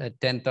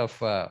 10th of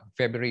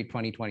February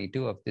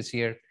 2022 of this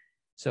year.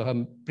 So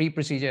her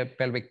pre-procedure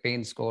pelvic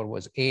pain score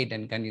was 8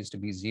 and continues to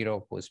be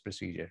 0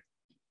 post-procedure.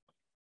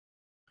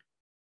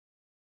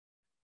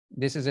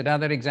 This is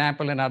another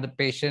example, another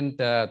patient,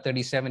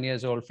 37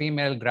 years old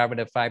female,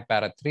 gravida 5,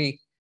 para 3,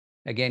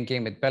 again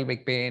came with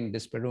pelvic pain,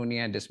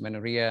 dyspareunia,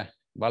 dysmenorrhea,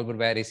 vulvar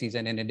varices,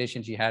 and in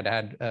addition, she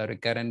had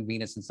recurrent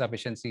venous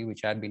insufficiency,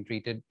 which had been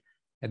treated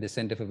at the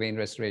Center for Vein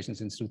Restoration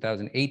since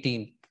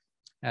 2018.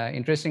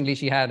 Interestingly,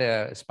 she had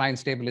a spine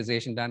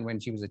stabilization done when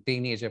she was a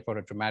teenager for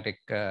a traumatic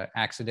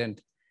accident.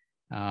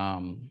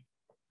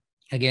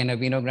 Again, a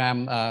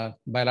venogram,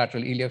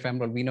 bilateral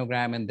iliofemoral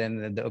venogram, and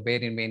then the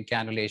ovarian vein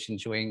cannulation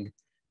showing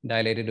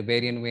dilated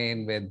ovarian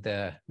vein with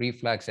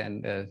reflux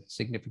and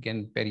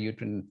significant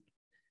periuterine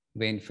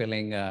vein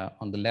filling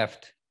on the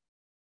left,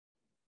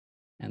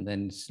 and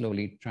then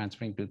slowly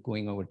transferring to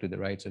going over to the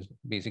right. So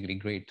basically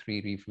grade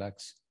 3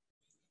 reflux.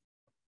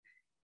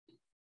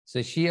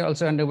 So she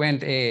also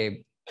underwent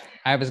a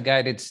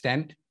IVUS-guided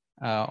stent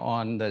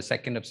on the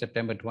 2nd of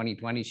September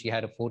 2020. She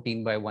had a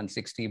 14 by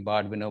 160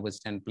 barred Venous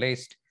stent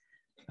placed.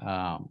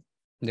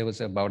 There was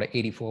about an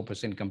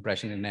 84%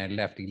 compression in her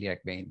left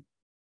iliac vein.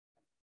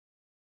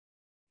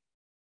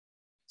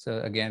 So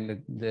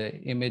again, the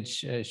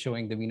image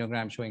showing the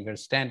venogram showing her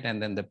stent,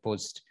 and then the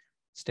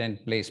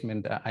post-stent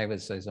placement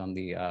IVUS is on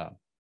the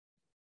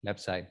left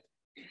side.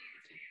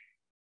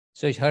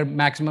 So her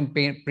maximum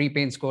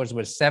pre-pain scores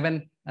were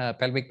 7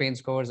 pelvic pain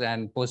scores,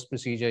 and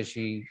post-procedure,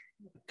 she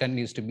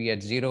continues to be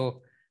at 0.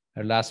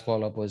 Her last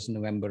follow-up was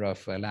November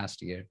of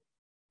last year.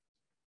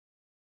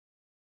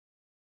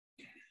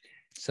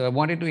 So I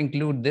wanted to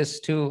include this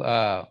too.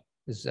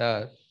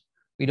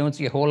 We don't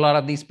see a whole lot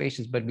of these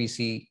patients, but we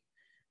see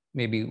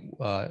maybe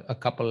a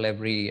couple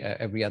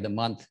every other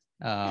month.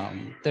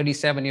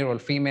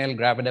 37-year-old female,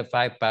 gravida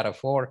 5, para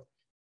 4,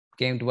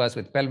 came to us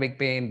with pelvic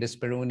pain,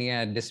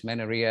 dyspareunia,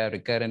 dysmenorrhea,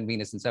 recurrent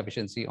venous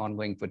insufficiency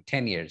ongoing for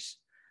 10 years.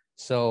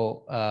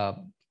 So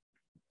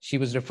she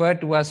was referred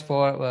to us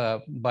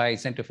by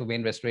Center for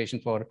Vein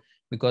Restoration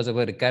because of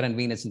her recurrent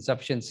venous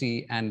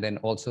insufficiency, and then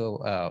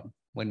also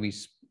when we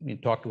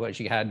talked to her,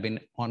 she had been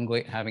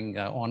having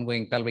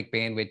ongoing pelvic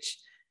pain, which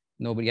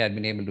nobody had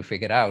been able to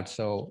figure out.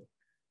 So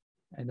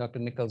Dr.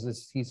 Nichols,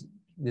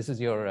 this is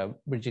your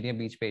Virginia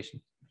Beach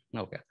patient.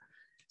 Okay.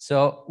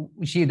 So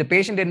the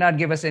patient did not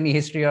give us any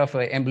history of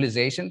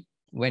embolization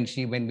when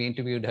we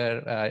interviewed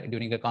her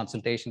during a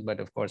consultation.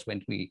 But of course,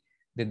 when we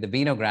did the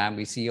venogram,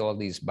 we see all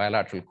these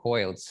bilateral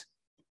coils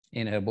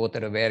in both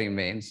her ovarian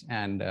veins.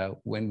 And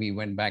when we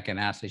went back and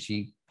asked her,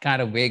 she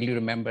kind of vaguely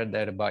remembered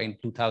that about in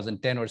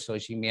 2010 or so,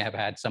 she may have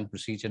had some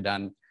procedure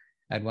done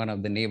at one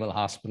of the naval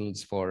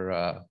hospitals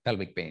for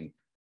pelvic pain.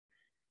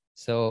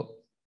 So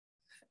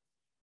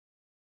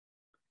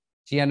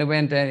she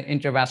underwent an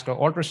intravascular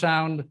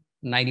ultrasound,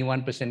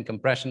 91%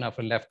 compression of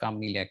her left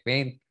common iliac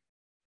vein,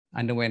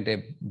 underwent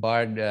a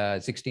barred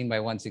 16 by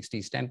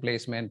 160 stent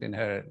placement in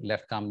her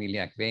left common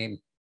iliac vein.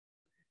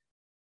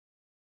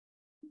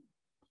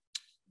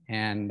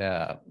 And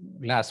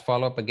last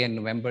follow-up again,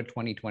 November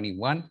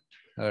 2021,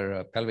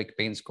 her pelvic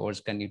pain scores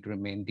continue to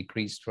remain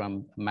decreased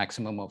from a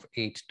maximum of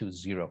 8 to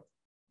 0.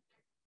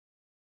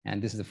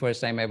 And this is the first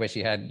time ever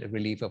she had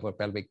relief of her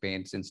pelvic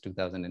pain since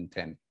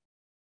 2010.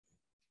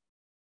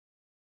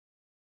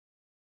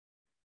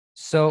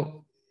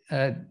 So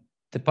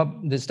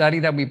the study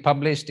that we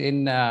published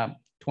in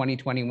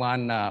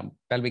 2021,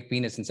 pelvic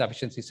venous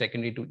insufficiency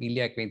secondary to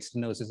iliac vein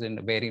stenosis and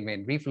ovarian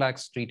vein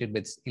reflux treated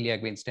with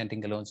iliac vein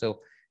stenting alone.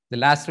 So the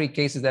last 3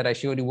 cases that I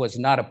showed you was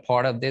not a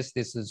part of this.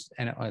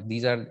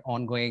 These are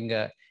ongoing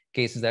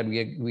cases that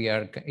we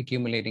are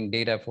accumulating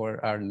data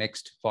for our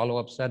next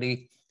follow-up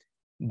study.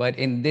 But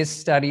in this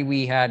study,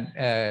 we had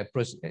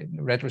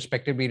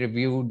retrospectively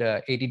reviewed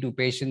 82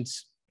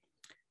 patients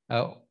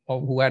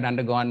who had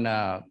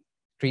undergone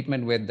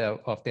treatment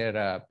of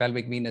their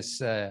pelvic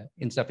venous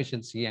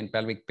insufficiency and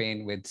pelvic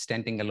pain with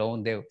stenting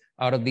alone.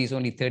 Out of these,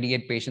 only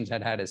 38 patients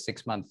had a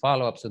 6-month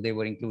follow-up, so they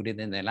were included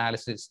in the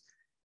analysis.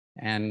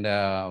 And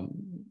I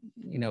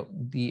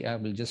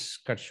will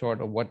just cut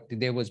short of what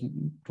there was.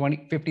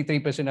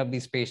 53% of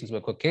these patients were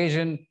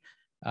Caucasian.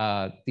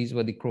 These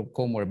were the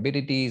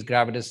comorbidities.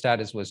 Gravitas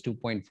status was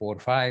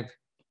 2.45.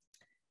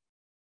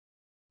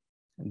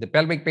 The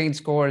pelvic pain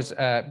scores,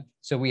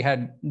 so we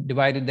had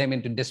divided them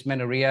into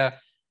dysmenorrhea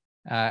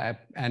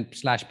and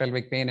 /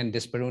 pelvic pain and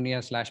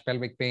dyspareunia /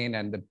 pelvic pain.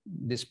 And the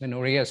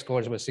dysmenorrhea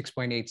scores were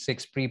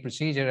 6.86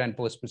 pre-procedure, and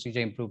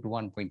post-procedure improved to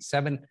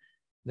 1.7.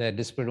 The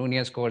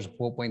dyspareunia scores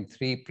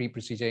 4.3,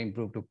 pre-procedure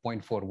improved to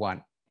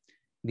 0.41.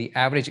 The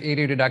average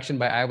area reduction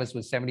by IVUS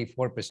was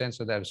 74%,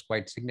 so that was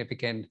quite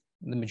significant.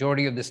 The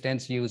majority of the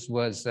stents used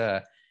was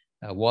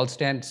wall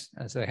stents,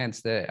 so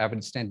hence the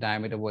average stent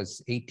diameter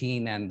was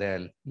 18 and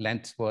the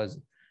length was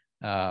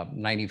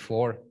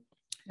 94.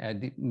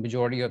 The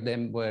majority of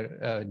them were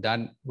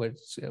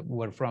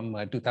from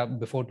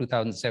before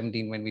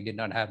 2017, when we did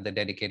not have the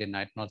dedicated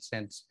nitinol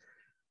stents.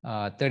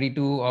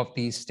 32 of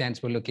these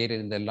stents were located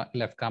in the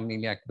left common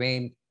iliac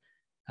vein.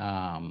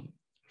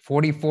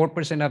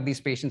 44% of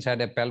these patients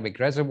had a pelvic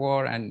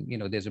reservoir, and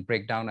there's a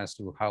breakdown as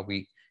to how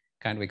we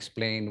kind of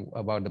explain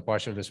about the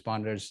partial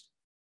responders.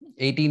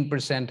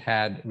 18%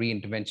 had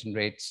reintervention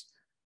rates,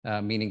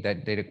 meaning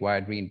that they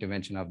required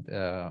reintervention of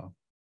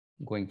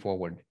going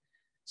forward.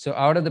 So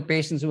out of the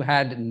patients who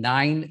had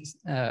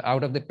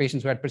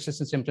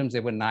persistent symptoms,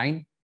 there were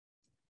 9.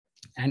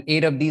 And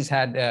 8 of these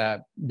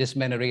had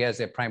dysmenorrhea as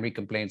their primary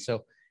complaint.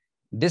 So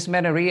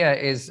dysmenorrhea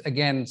is,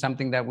 again,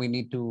 something that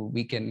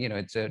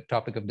it's a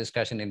topic of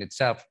discussion in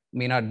itself.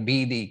 May not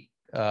be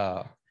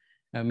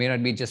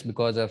just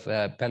because of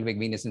pelvic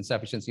venous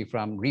insufficiency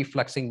from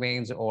refluxing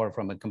veins or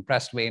from a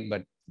compressed vein,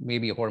 but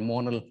maybe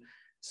hormonal.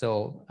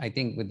 So I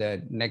think with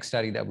the next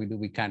study that we do,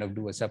 we kind of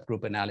do a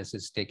subgroup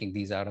analysis, taking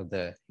these out of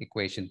the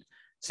equation.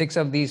 6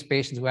 of these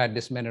patients who had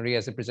dysmenorrhea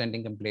as a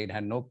presenting complaint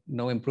had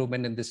no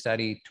improvement in this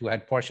study. 2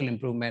 had partial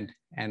improvement,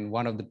 and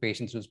 1 of the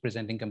patients whose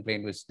presenting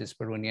complaint was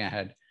dyspareunia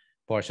had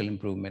partial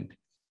improvement.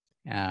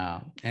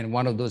 And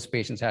 1 of those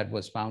patients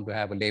was found to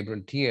have a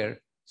labral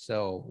tear,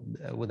 so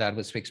that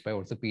was fixed by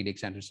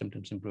orthopedics and her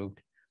symptoms improved.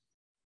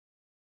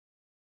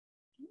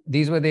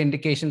 These were the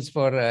indications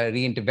for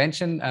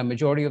reintervention. A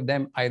majority of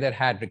them either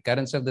had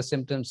recurrence of the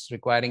symptoms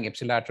requiring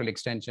ipsilateral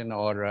extension,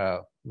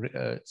 or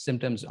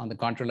symptoms on the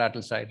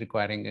contralateral side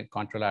requiring a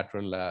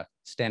contralateral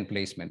stent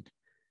placement.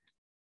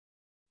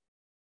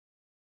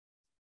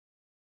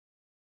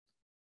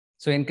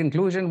 So in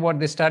conclusion, what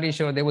this study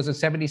showed, there was a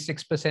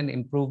 76%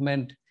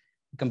 improvement,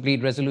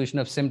 complete resolution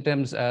of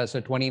symptoms.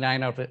 So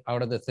 29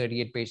 out of the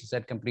 38 patients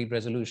had complete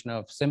resolution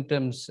of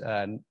symptoms.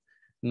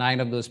 9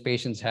 of those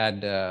patients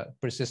had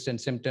persistent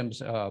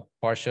symptoms,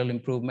 partial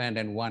improvement,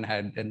 and 1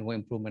 had no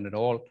improvement at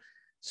all.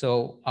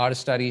 So our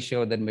study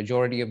showed that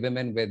majority of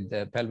women with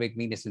pelvic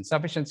venous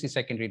insufficiency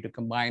secondary to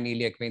combined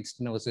iliac vein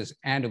stenosis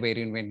and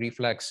ovarian vein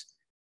reflux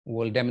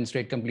will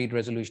demonstrate complete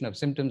resolution of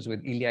symptoms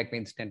with iliac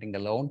vein stenting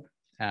alone.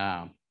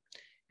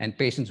 And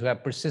patients who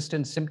have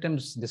persistent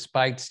symptoms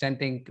despite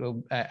stenting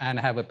and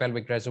have a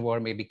pelvic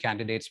reservoir may be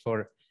candidates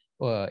for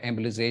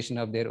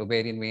embolization of their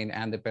ovarian vein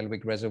and the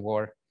pelvic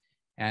reservoir.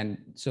 And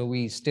so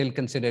we still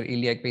consider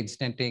iliac vein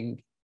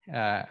stenting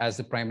as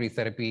the primary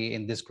therapy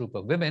in this group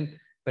of women.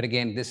 But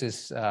again, this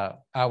is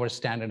our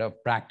standard of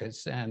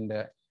practice. And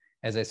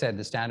as I said,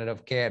 the standard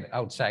of care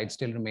outside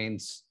still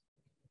remains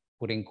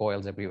putting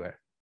coils everywhere.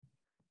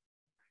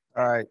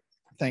 All right.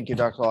 Thank you,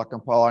 Dr.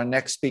 Lakhanpal. Our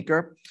next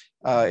speaker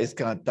is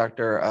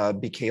Dr.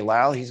 BK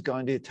Lal. He's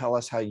going to tell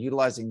us how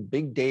utilizing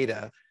big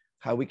data,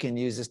 how we can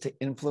use this to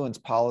influence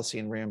policy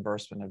and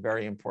reimbursement, a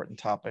very important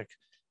topic.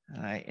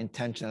 And I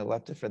intentionally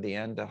left it for the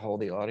end to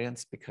hold the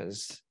audience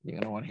because you're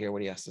going to want to hear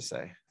what he has to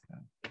say.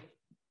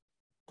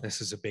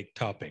 This is a big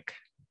topic.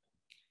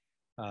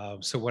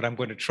 So what I'm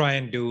going to try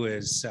and do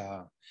is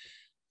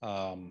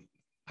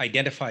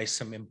identify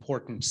some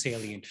important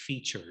salient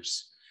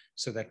features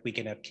so that we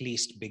can at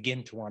least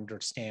begin to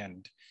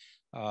understand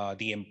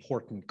the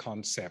important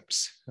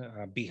concepts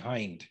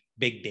behind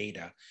big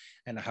data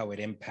and how it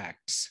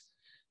impacts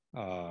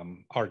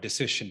our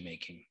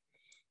decision-making.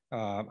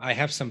 I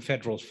have some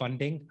federal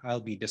funding. I'll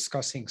be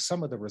discussing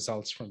some of the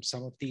results from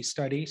some of these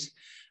studies,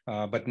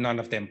 but none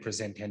of them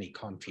present any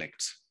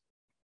conflicts.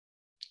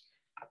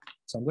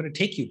 So I'm going to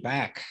take you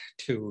back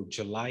to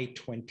July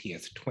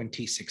 20th,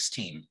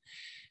 2016.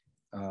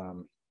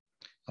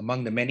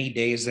 Among the many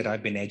days that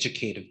I've been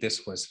educated,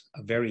 this was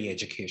a very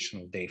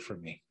educational day for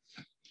me.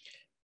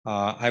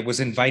 I was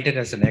invited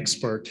as an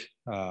expert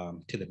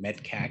to the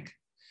MedCAC.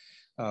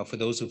 For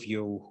those of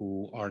you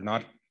who are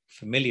not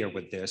familiar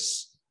with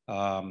this,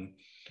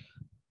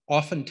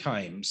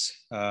 oftentimes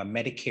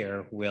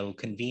Medicare will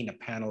convene a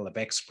panel of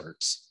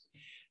experts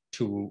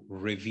to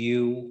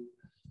review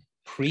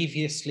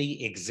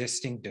previously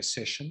existing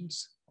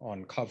decisions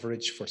on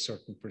coverage for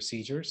certain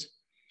procedures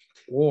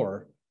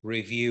or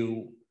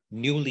review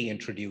newly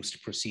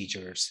introduced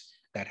procedures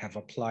that have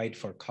applied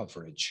for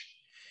coverage.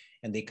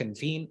 And they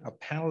convene a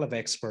panel of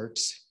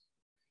experts,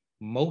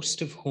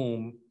 most of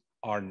whom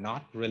are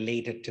not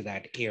related to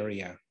that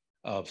area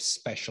of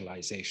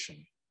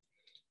specialization.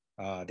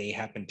 They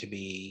happen to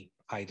be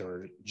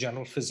either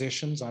general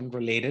physicians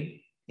unrelated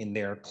in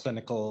their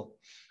clinical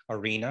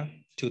arena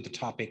to the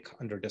topic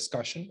under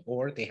discussion,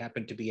 or they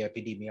happen to be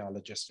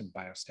epidemiologists and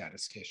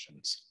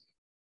biostatisticians.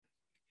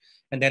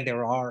 And then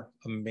there are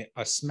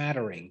a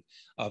smattering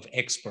of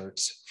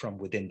experts from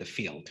within the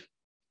field.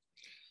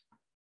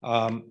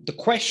 The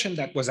question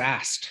that was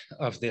asked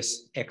of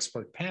this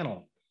expert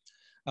panel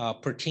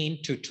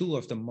pertained to 2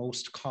 of the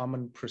most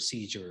common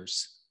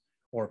procedures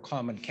or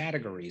common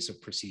categories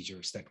of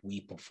procedures that we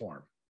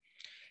perform.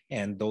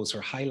 And those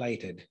are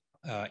highlighted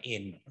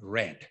in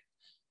red.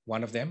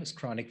 One of them is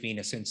chronic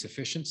venous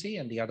insufficiency,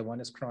 and the other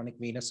one is chronic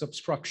venous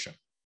obstruction.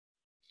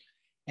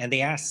 And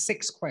they asked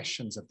 6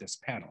 questions of this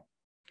panel,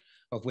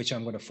 of which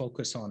I'm going to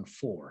focus on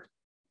 4.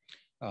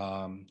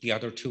 The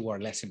other 2 are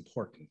less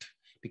important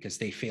because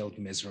they failed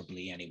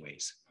miserably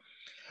anyways.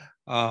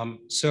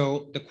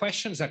 So the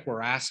questions that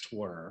were asked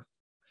were,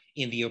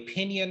 in the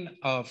opinion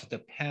of the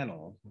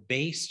panel,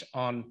 based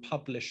on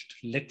published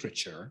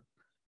literature,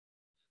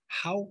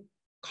 how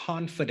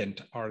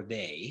confident are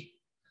they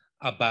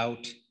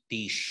about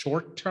the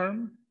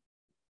short-term,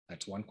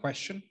 that's one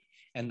question,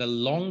 and the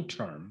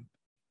long-term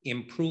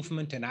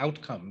improvement in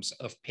outcomes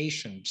of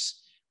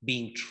patients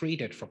being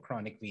treated for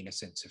chronic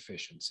venous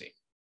insufficiency?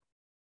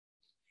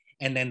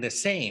 And then the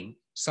same,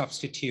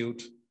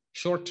 substitute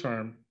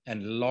short-term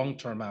and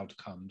long-term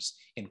outcomes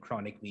in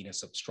chronic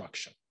venous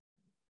obstruction.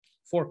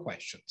 4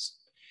 questions.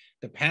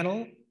 The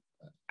panel,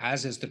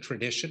 as is the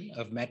tradition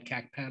of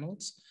MedCAC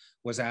panels,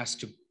 was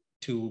asked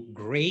to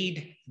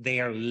grade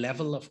their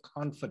level of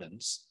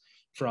confidence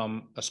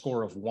from a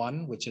score of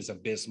 1, which is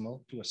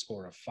abysmal, to a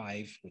score of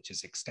 5, which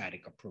is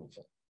ecstatic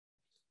approval.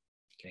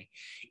 Okay.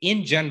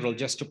 In general,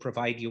 just to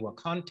provide you a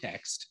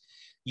context,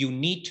 you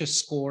need to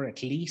score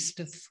at least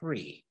a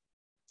 3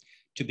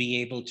 to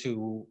be able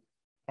to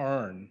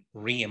earn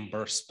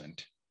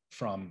reimbursement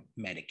from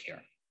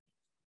Medicare.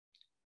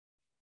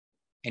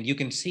 And you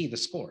can see the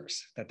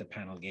scores that the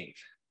panel gave.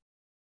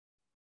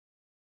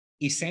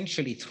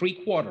 Essentially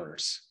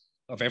 3/4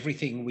 of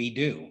everything we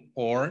do,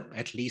 or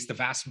at least the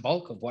vast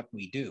bulk of what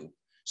we do,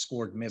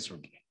 scored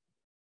miserably.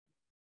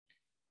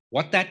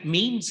 What that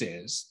means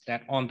is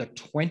that on the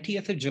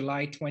 20th of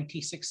July,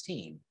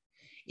 2016,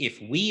 if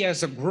we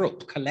as a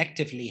group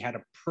collectively had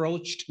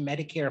approached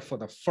Medicare for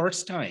the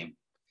first time,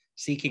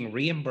 seeking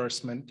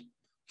reimbursement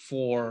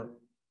for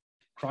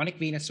chronic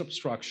venous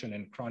obstruction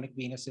and chronic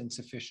venous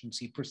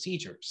insufficiency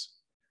procedures,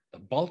 the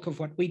bulk of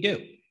what we do,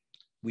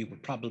 we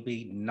would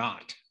probably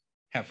not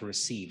have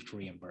received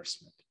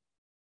reimbursement.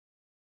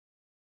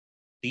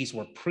 These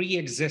were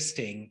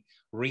pre-existing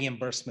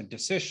reimbursement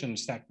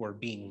decisions that were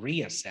being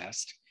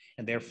reassessed,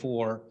 and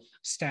therefore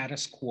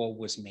status quo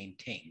was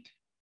maintained.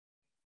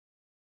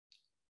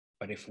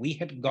 But if we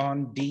had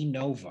gone de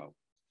novo,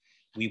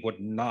 we would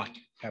not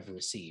have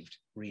received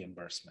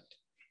reimbursement.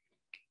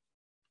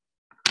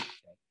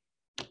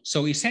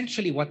 So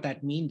essentially what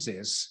that means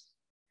is,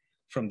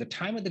 from the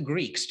time of the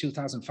Greeks,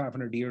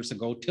 2,500 years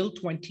ago, till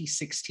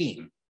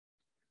 2016,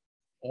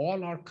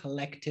 all our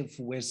collective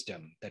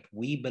wisdom that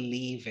we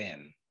believe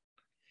in,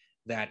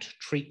 that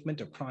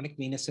treatment of chronic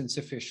venous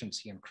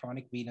insufficiency and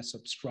chronic venous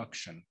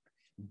obstruction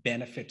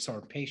benefits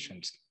our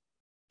patients,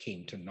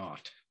 came to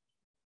naught.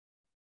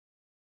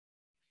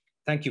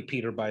 Thank you,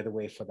 Peter, by the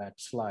way, for that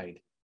slide.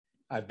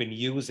 I've been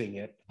using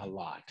it a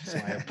lot, so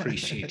I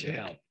appreciate your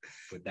help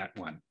with that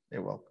one.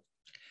 You're welcome.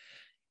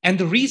 And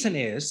the reason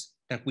is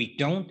that we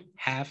don't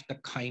have the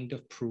kind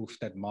of proof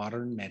that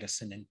modern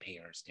medicine and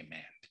payers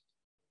demand.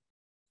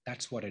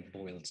 That's what it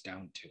boils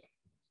down to.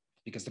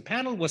 Because the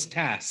panel was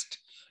tasked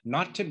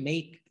not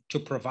to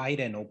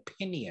provide an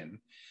opinion,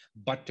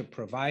 but to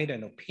provide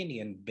an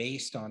opinion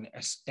based on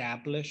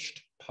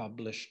established,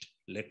 published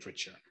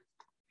literature.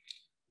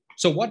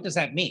 So what does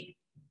that mean?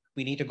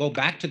 We need to go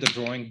back to the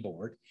drawing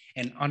board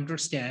and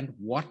understand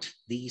what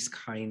these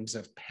kinds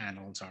of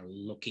panels are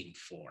looking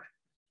for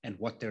and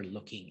what they're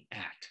looking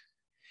at.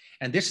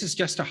 And this is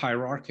just a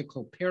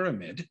hierarchical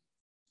pyramid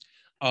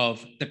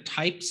of the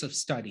types of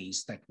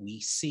studies that we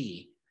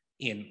see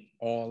in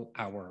all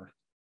our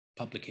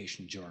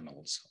publication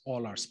journals,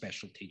 all our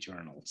specialty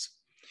journals.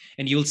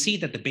 And you'll see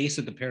that the base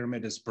of the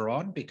pyramid is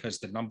broad because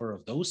the number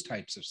of those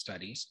types of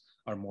studies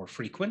are more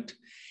frequent.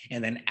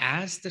 And then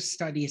as the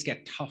studies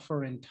get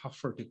tougher and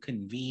tougher to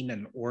convene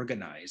and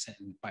organize,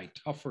 and by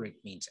tougher, it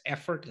means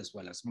effort as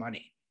well as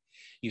money,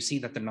 you see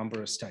that the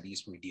number of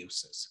studies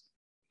reduces.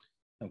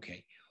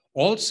 Okay.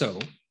 Also,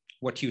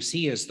 what you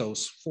see is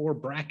those 4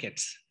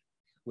 brackets,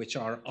 which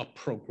are a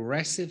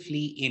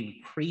progressively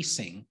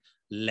increasing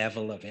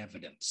level of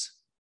evidence.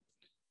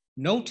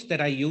 Note that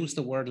I use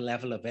the word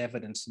level of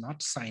evidence,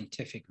 not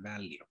scientific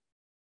value.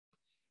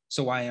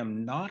 So I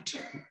am not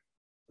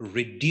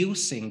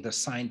reducing the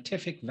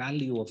scientific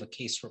value of a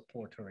case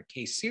report or a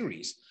case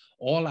series.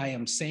 All I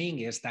am saying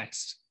is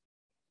that's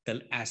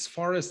as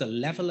far as the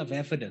level of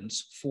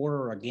evidence for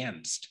or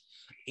against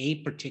a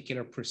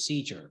particular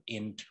procedure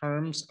in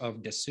terms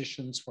of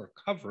decisions for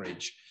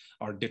coverage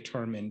are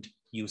determined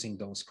using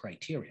those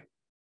criteria.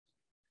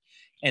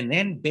 And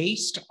then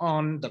based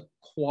on the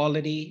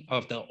quality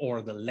of the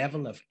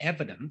level of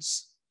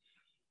evidence,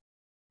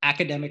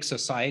 academic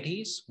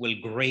societies will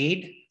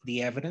grade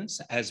the evidence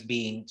as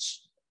being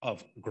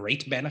of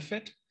great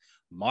benefit,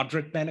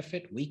 moderate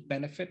benefit, weak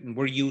benefit, and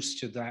we're used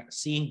to that,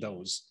 seeing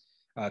those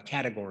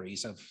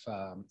categories of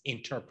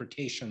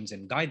interpretations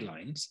and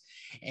guidelines.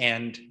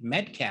 And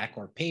MedCAC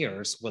or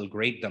payers will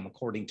grade them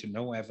according to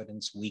no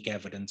evidence, weak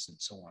evidence, and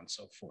so on and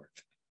so forth.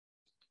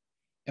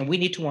 And we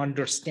need to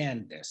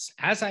understand this.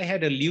 As I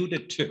had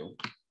alluded to,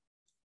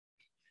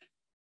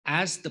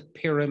 as the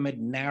pyramid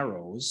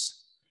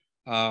narrows,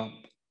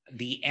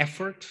 the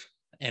effort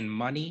and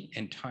money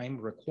and time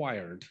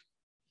required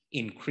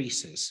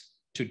increases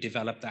to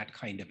develop that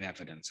kind of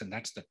evidence. And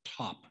that's the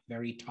top,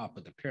 very top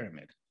of the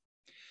pyramid.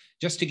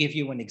 Just to give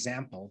you an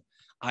example,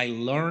 I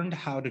learned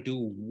how to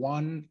do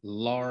one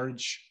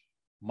large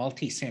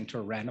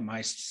multi-center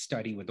randomized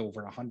study with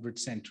over 100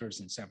 centers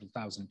and several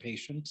thousand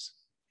patients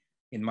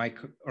in my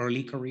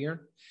early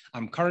career.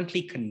 I'm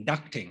currently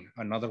conducting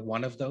another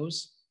one of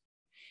those,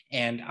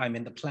 and I'm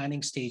in the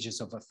planning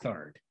stages of a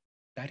third.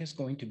 That is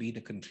going to be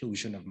the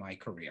conclusion of my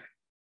career.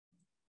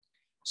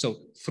 So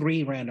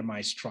 3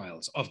 randomized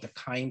trials of the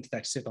kind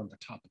that sit on the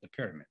top of the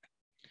pyramid.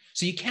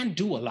 So you can't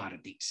do a lot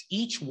of these.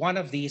 Each one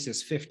of these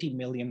is 50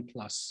 million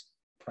plus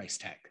price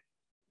tag.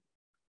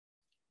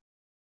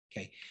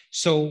 Okay,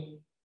 so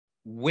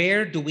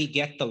where do we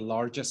get the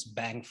largest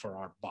bang for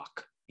our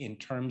buck in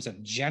terms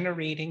of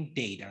generating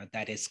data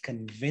that is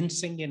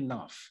convincing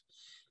enough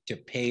to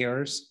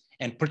payers,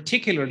 and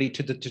particularly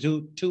to the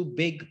two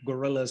big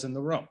gorillas in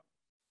the room,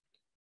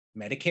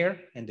 Medicare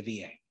and the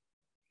VA,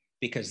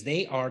 because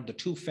they are the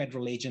 2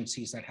 federal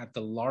agencies that have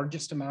the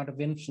largest amount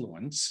of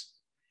influence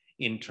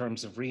in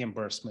terms of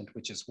reimbursement,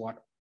 which is what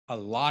a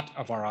lot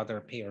of our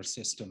other payer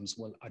systems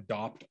will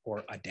adopt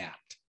or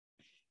adapt.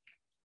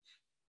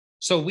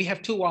 So we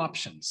have 2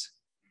 options.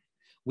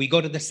 We go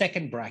to the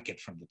second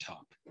bracket from the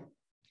top,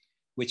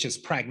 which is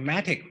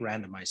pragmatic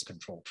randomized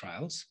control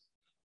trials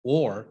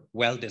or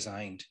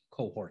well-designed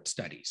cohort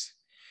studies.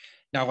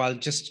 Now, I'll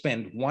just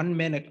spend 1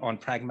 minute on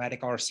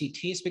pragmatic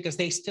RCTs because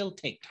they still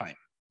take time.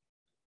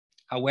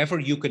 However,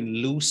 you can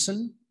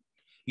loosen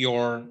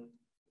your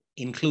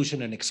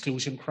inclusion and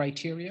exclusion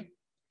criteria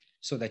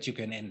so that you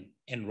can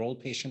enroll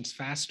patients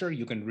faster.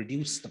 You can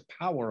reduce the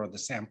power of the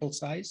sample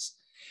size.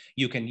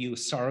 You can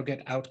use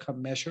surrogate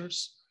outcome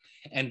measures.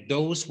 And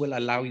those will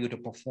allow you to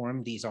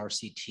perform these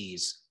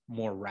RCTs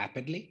more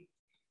rapidly.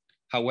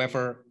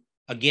 However,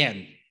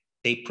 again,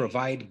 they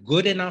provide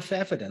good enough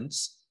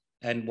evidence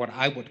and what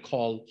I would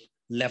call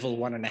level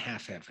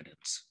 1.5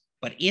 evidence.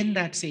 But in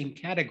that same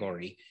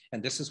category,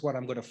 and this is what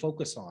I'm going to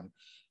focus on,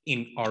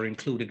 are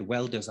included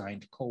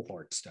well-designed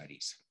cohort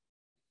studies.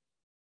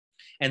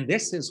 And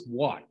this is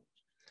what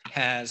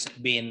has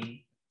been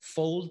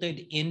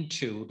folded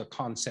into the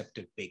concept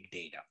of big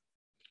data.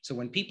 So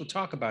when people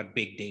talk about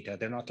big data,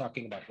 they're not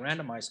talking about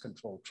randomized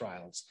controlled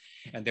trials,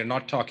 and they're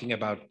not talking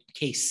about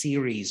case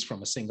series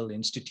from a single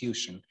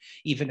institution,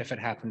 even if it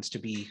happens to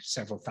be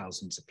several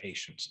thousands of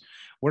patients.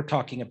 We're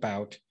talking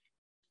about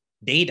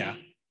data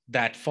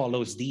that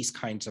follows these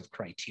kinds of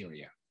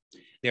criteria.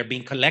 They're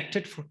being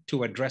collected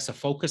to address a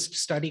focused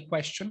study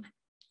question.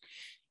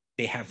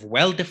 They have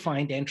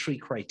well-defined entry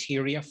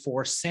criteria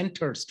for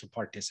centers to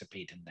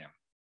participate in them.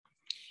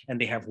 And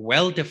they have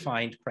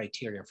well-defined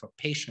criteria for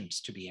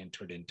patients to be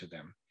entered into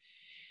them.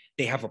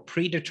 They have a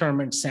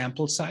predetermined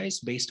sample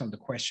size based on the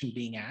question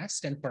being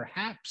asked, and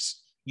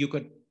perhaps you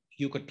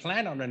could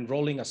plan on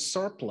enrolling a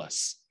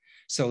surplus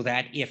so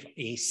that if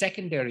a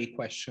secondary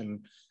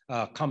question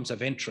comes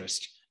of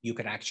interest, you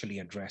could actually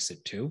address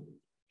it too.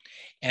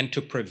 And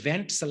to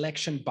prevent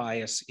selection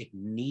bias, it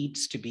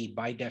needs to be,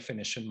 by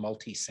definition,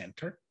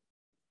 multi-center,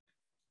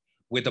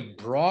 with a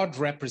broad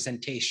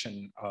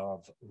representation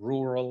of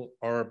rural,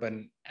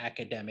 urban,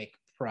 academic,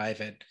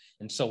 private,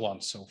 and so on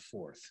and so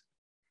forth.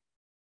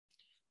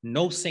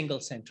 No single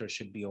center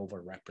should be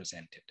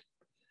overrepresented.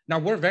 Now,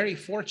 we're very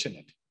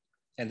fortunate,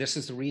 and this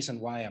is the reason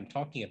why I'm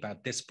talking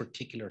about this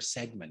particular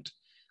segment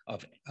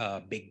of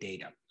big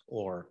data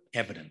or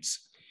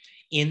evidence,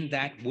 in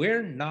that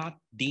we're not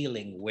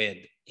dealing with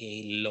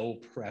a low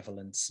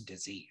prevalence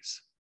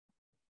disease.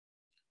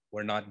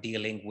 We're not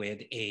dealing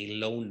with a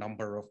low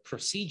number of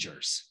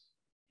procedures.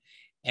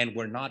 And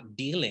we're not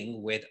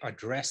dealing with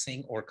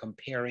addressing or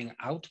comparing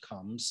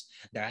outcomes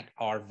that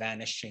are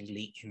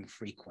vanishingly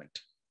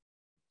infrequent,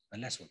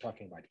 unless we're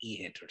talking about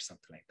EHIT or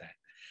something like that.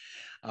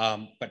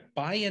 But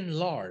by and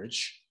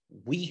large,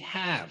 we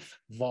have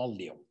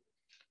volume.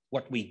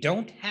 What we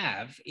don't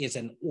have is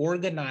an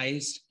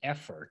organized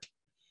effort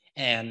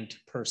and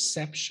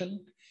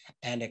perception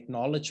and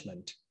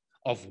acknowledgement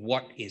of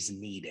what is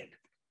needed.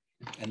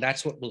 And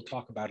that's what we'll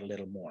talk about a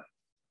little more.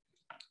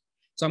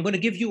 So I'm going to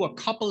give you a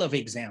couple of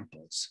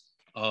examples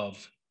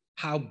of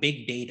how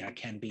big data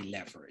can be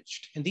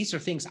leveraged. And these are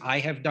things I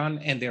have done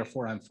and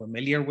therefore I'm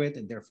familiar with,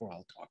 and therefore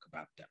I'll talk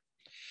about them.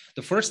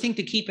 The first thing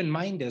to keep in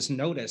mind is,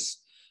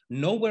 notice,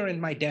 nowhere in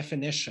my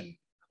definition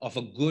of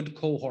a good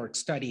cohort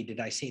study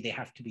did I say they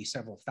have to be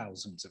several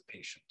thousands of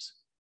patients.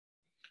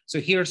 So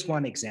here's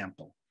one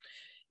example.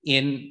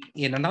 In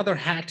another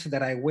hat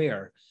that I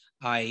wear,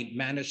 I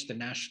manage the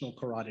National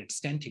Carotid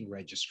Stenting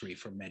Registry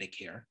for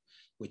Medicare,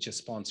 which is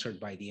sponsored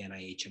by the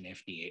NIH and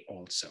FDA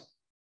also.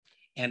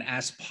 And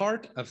as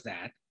part of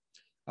that,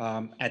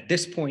 at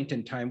this point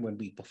in time when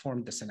we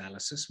performed this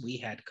analysis, we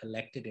had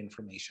collected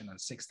information on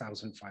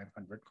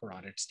 6,500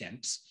 carotid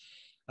stents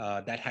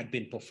that had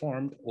been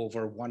performed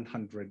over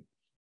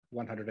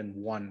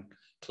 101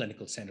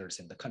 clinical centers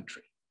in the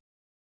country.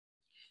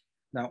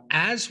 Now,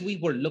 as we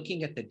were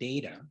looking at the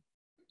data,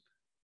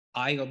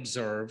 I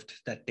observed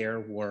that there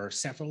were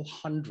several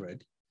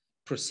hundred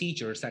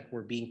procedures that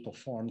were being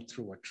performed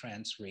through a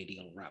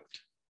transradial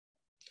route.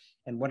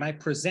 And when I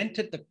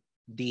presented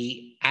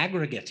the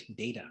aggregate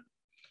data,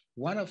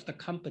 one of the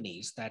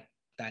companies that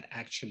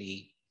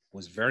actually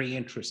was very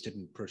interested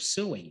in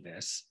pursuing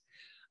this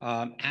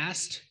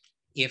asked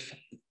if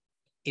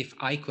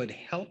I could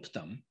help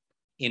them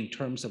in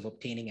terms of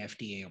obtaining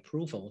FDA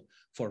approval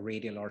for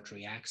radial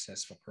artery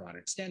access for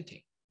carotid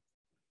stenting.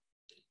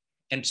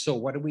 And so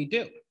what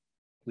do?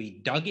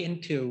 We dug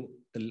into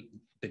the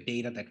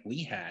data that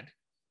we had,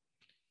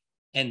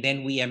 and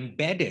then we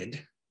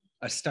embedded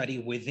a study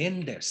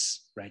within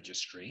this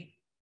registry.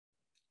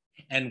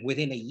 And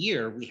within a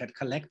year, we had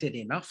collected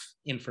enough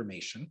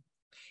information,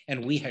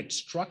 and we had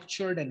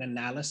structured an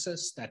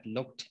analysis that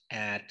looked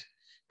at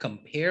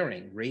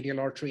comparing radial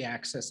artery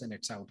access and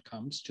its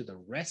outcomes to the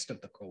rest of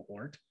the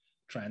cohort,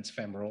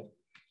 transfemoral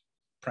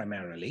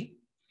primarily.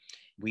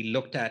 We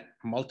looked at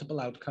multiple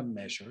outcome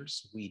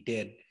measures. We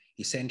did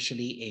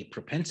essentially a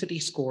propensity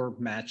score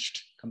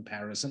matched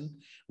comparison.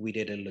 We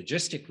did a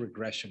logistic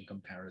regression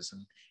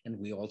comparison, and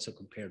we also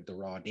compared the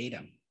raw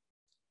data.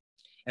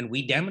 And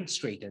we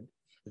demonstrated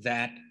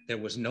that there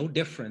was no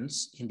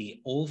difference in the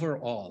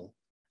overall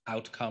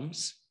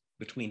outcomes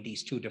between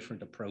these two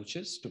different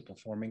approaches to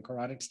performing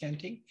carotid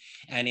stenting.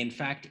 And in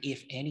fact,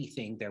 if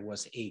anything, there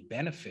was a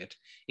benefit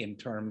in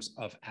terms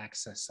of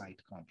access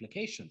site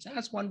complications,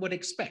 as one would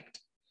expect,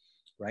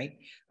 right?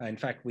 In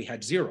fact, we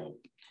had 0.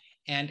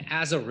 And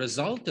as a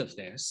result of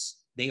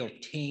this, they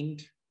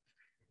obtained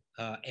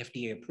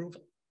FDA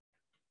approval.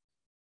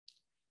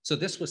 So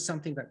this was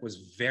something that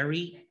was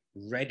very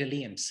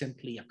readily and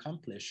simply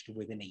accomplished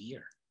within a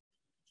year.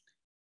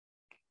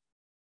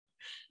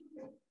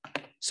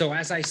 So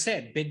as I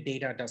said, big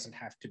data doesn't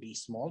have to be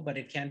small, but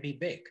it can be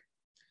big.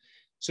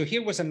 So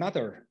here was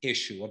another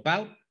issue.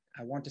 About,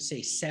 I want to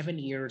say 7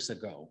 years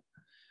ago,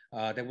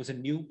 there was a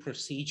new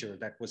procedure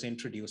that was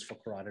introduced for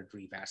carotid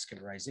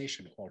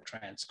revascularization called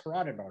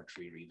transcarotid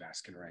artery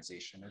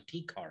revascularization, or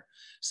TCAR.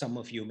 Some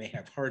of you may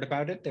have heard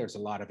about it. There's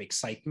a lot of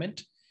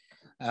excitement.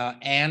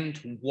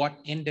 And what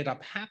ended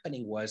up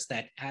happening was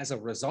that as a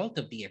result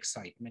of the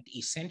excitement,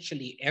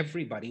 essentially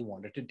everybody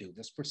wanted to do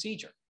this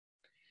procedure.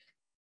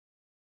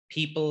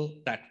 People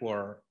that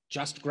were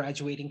just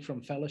graduating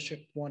from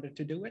fellowship wanted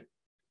to do it.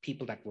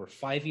 People that were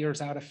 5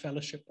 years out of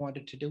fellowship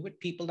wanted to do it.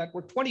 People that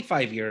were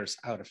 25 years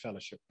out of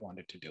fellowship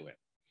wanted to do it.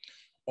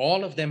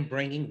 All of them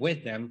bringing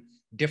with them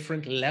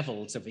different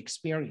levels of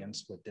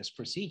experience with this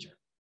procedure.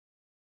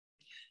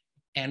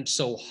 And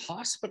so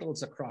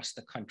hospitals across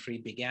the country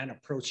began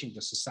approaching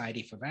the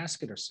Society for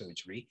Vascular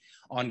Surgery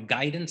on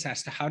guidance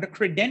as to how to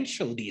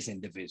credential these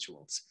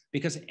individuals,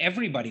 because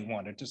everybody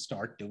wanted to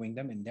start doing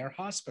them in their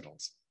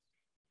hospitals.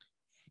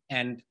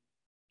 And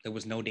there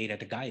was no data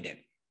to guide it.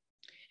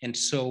 And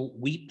so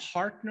we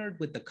partnered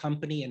with the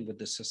company and with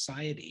the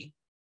society.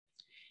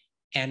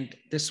 And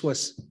this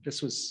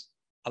was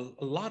a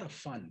lot of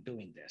fun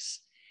doing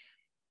this,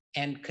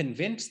 and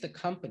convinced the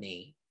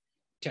company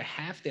to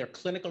have their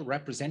clinical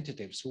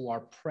representatives who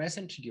are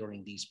present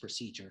during these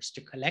procedures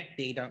to collect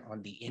data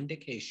on the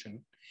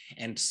indication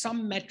and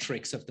some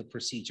metrics of the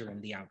procedure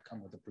and the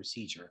outcome of the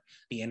procedure,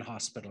 the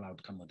in-hospital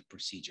outcome of the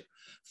procedure,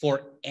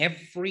 for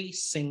every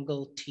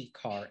single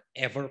TCAR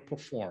ever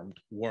performed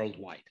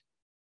worldwide.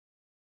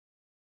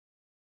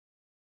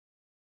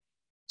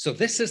 So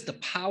this is the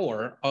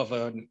power of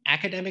an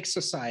academic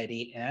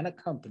society and a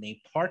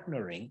company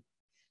partnering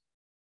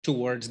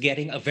towards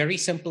getting a very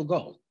simple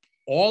goal.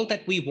 All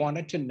that we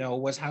wanted to know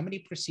was, how many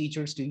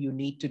procedures do you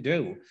need to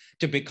do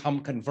to become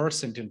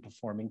conversant in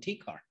performing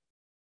TCAR?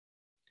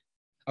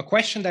 A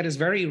question that is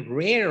very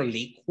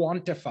rarely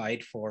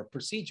quantified for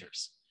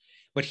procedures.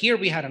 But here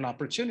we had an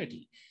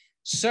opportunity.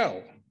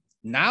 So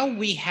now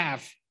we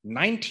have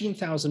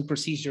 19,000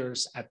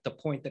 procedures at the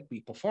point that we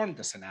performed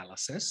this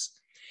analysis,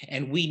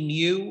 and we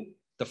knew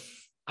the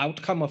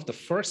outcome of the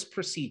first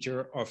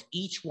procedure of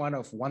each one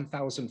of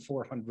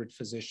 1,400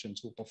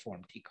 physicians who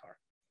performed TCAR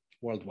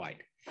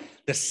worldwide.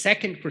 The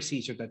second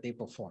procedure that they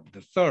performed,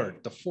 the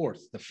third, the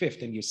fourth, the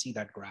fifth, and you see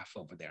that graph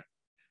over there.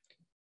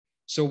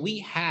 So we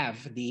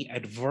have the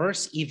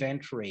adverse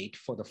event rate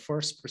for the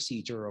first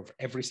procedure of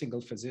every single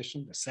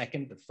physician, the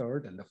second, the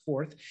third, and the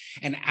fourth.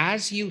 And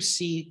as you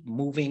see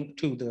moving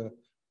to the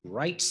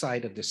right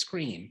side of the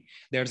screen,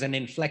 there's an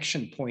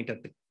inflection point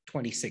at the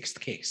 26th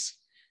case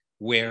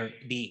where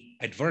the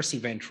adverse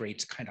event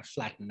rates kind of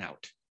flatten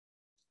out.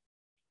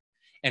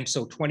 And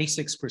so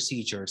 26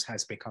 procedures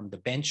has become the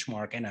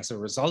benchmark. And as a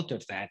result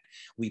of that,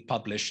 we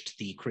published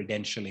the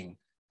credentialing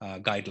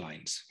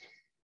guidelines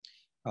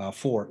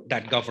for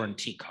that govern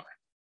TCAR.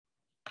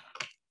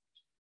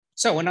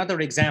 So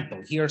another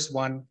example, here's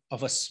one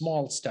of a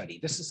small study.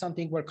 This is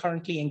something we're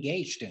currently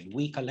engaged in,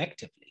 we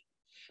collectively,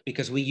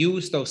 because we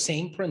use those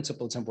same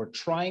principles and we're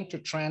trying to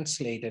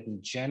translate it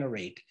and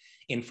generate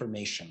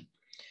information.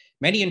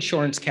 Many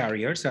insurance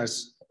carriers,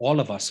 as all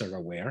of us are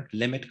aware,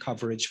 limit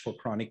coverage for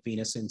chronic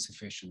venous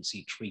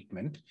insufficiency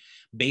treatment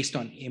based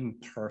on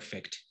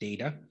imperfect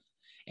data.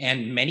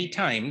 And many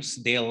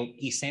times they'll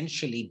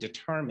essentially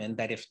determine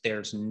that if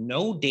there's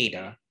no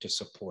data to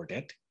support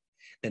it,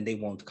 then they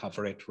won't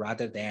cover it,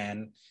 rather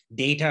than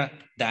data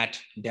that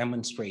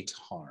demonstrates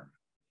harm.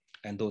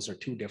 And those are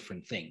two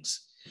different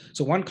things.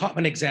 So one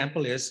common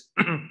example is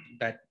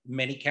that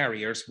many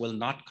carriers will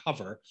not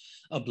cover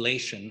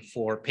ablation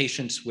for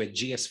patients with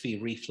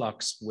GSV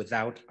reflux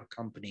without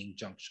accompanying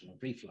junctional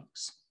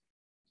reflux.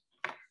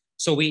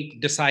 So we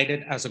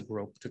decided as a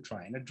group to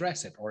try and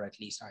address it, or at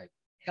least I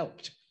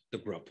helped the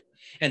group.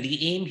 And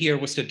the aim here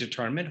was to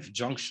determine if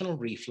junctional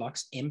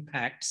reflux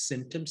impacts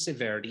symptom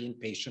severity in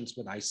patients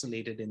with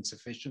isolated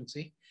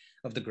insufficiency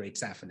of the great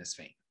saphenous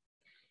vein.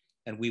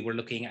 And we were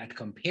looking at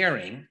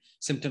comparing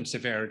symptom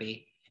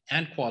severity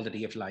and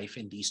quality of life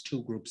in these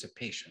two groups of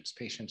patients,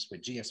 patients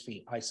with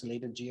GSV,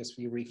 isolated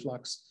GSV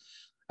reflux,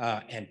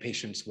 and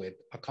patients with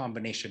a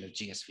combination of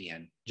GSV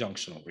and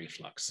junctional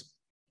reflux.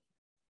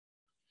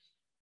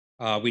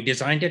 We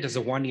designed it as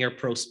a one-year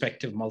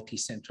prospective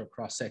multi-center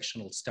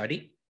cross-sectional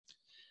study.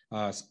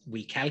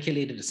 We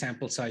calculated a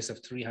sample size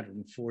of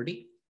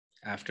 340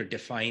 after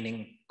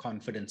defining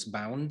confidence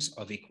bounds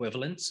of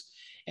equivalence.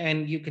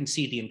 And you can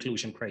see the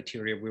inclusion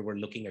criteria. We were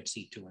looking at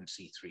C2 and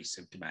C3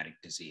 symptomatic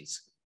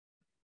disease.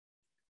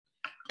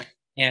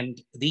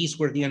 And these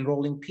were the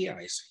enrolling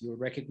PIs. You'll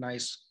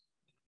recognize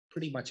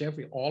pretty much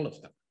all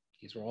of them.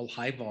 These were all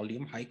high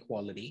volume, high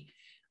quality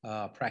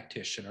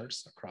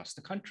practitioners across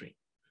the country.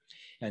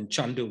 And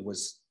Chandu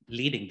was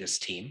leading this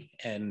team,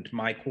 and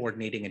my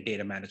coordinating and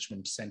data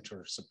management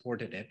center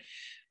supported it.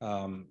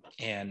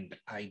 And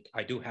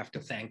I do have to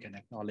thank and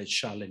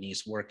acknowledge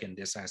Shalini's work in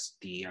this as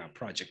the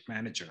project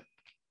manager.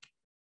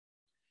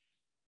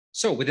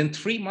 So within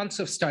 3 months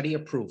of study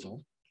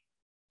approval,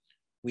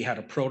 We had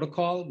a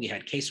protocol, we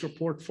had case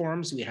report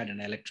forms, we had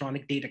an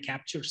electronic data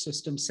capture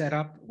system set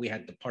up, we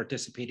had the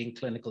participating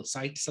clinical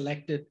site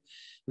selected,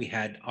 we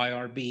had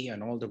IRB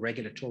and all the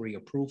regulatory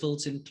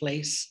approvals in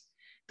place,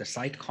 the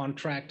site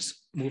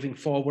contracts moving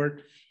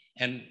forward,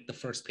 and the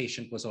first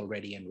patient was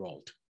already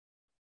enrolled.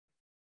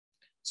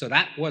 So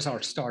that was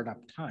our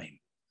startup time,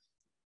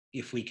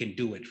 if we can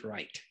do it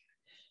right.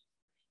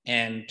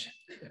 And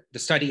the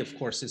study, of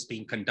course, is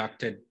being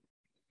conducted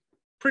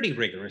pretty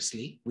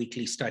rigorously,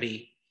 weekly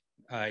study,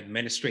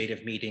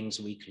 administrative meetings,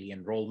 weekly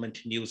enrollment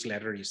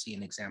newsletter. You see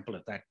an example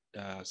of that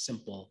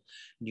simple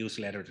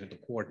newsletter to the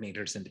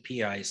coordinators and the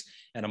PIs,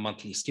 and a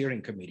monthly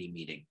steering committee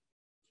meeting.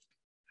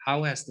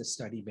 How has this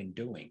study been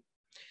doing?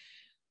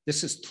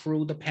 This is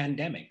through the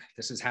pandemic.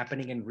 This is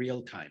happening in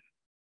real time.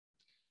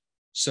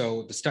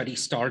 So the study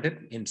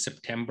started in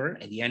September,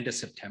 at the end of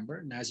September.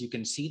 And as you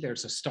can see,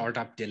 there's a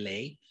startup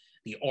delay.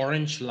 The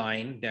orange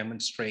line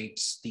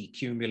demonstrates the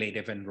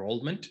cumulative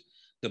enrollment.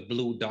 The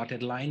blue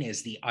dotted line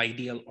is the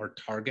ideal or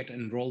target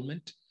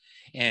enrollment.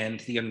 And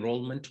the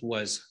enrollment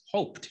was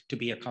hoped to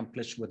be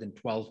accomplished within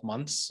 12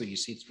 months. So you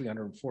see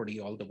 340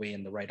 all the way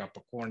in the right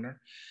upper corner.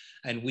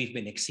 And we've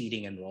been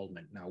exceeding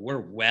enrollment. Now we're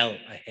well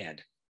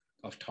ahead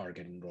of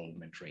target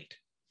enrollment rate.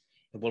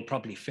 And we'll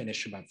probably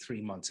finish about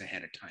 3 months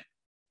ahead of time.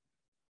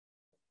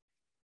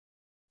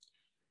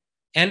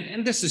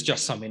 And this is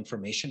just some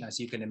information. As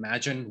you can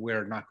imagine,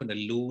 we're not going to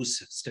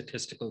lose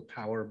statistical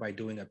power by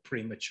doing a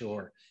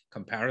premature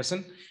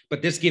comparison,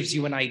 but this gives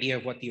you an idea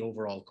of what the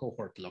overall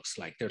cohort looks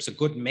like. There's a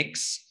good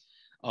mix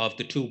of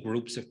the two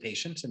groups of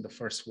patients in the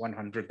first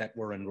 100 that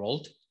were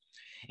enrolled.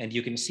 And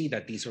you can see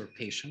that these are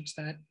patients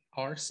that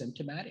are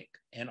symptomatic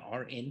and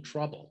are in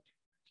trouble.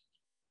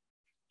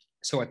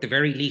 So at the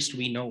very least,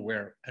 we know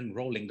we're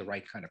enrolling the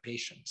right kind of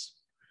patients.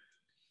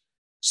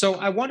 So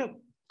I want to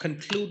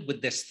conclude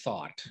with this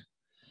thought.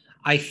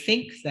 I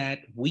think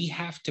that we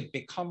have to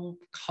become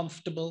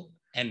comfortable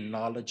and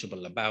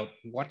knowledgeable about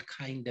what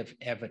kind of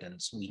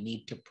evidence we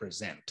need to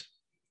present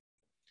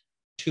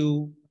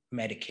to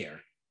Medicare,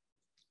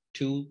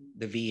 to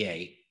the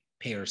VA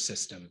payer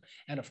system,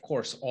 and of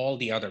course, all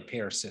the other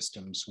payer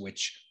systems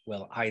which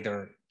will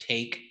either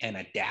take and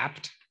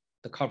adapt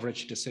the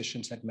coverage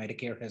decisions that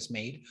Medicare has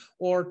made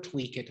or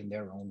tweak it in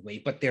their own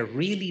way, but they're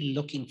really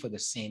looking for the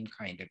same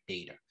kind of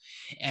data.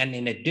 And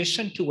in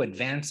addition to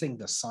advancing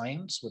the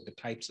science with the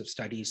types of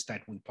studies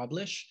that we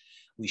publish,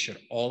 we should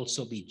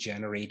also be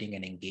generating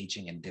and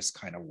engaging in this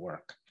kind of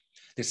work.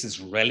 This is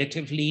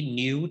relatively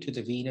new to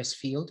the venous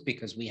field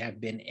because we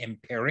have been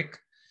empiric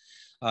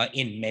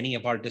in many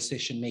of our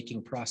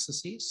decision-making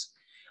processes,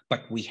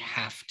 but we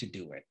have to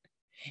do it.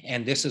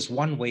 And this is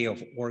one way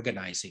of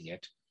organizing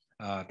it.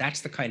 That's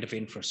the kind of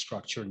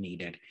infrastructure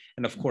needed.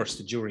 And of course,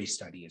 the jury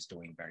study is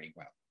doing very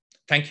well.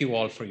 Thank you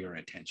all for your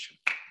attention.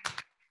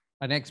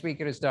 Our next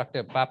speaker is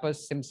Dr.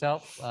 Pappas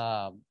himself.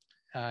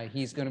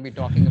 He's going to be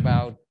talking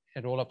about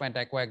a role of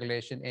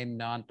anticoagulation in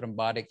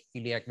non-thrombotic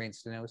iliac vein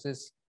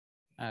stenosis.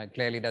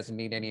 Clearly doesn't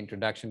need any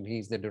introduction.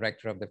 He's the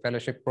director of the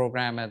fellowship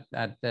program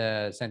at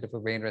the Center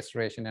for Vein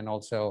Restoration, and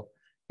also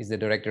he's the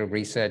director of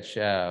research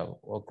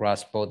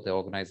across both the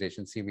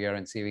organization CVR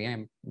and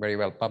CVM. Very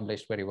well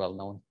published, very well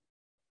known.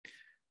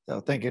 So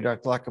thank you,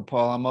 Dr.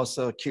 Lakhanpal. I'm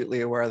also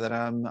acutely aware that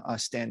I'm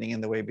standing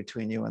in the way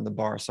between you and the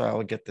bar, so I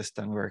will get this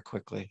done very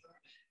quickly.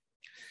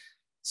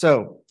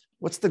 So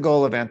what's the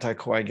goal of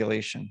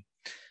anticoagulation?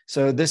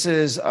 So this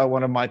is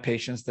one of my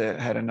patients that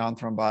had a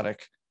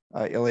non-thrombotic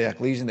iliac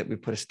lesion that we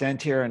put a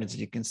stent here. And as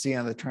you can see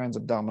on the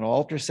transabdominal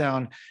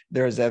ultrasound,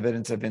 there is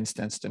evidence of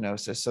in-stent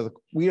stenosis. So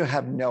we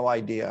have no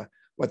idea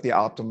what the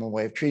optimal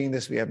way of treating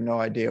this. We have no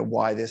idea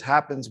why this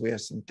happens. We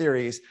have some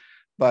theories,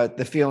 but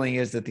the feeling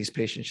is that these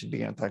patients should be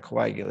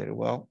anticoagulated.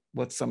 Well,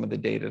 what's some of the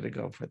data to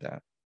go for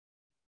that?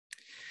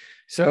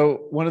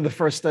 So one of the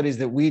first studies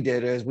that we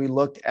did is we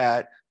looked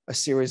at a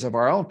series of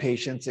our own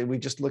patients, and we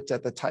just looked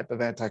at the type of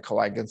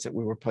anticoagulants that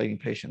we were putting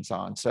patients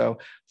on. So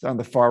on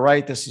the far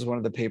right, this is one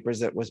of the papers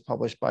that was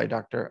published by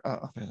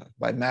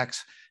by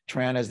Max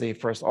Tran as the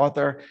first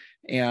author.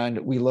 And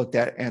we looked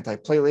at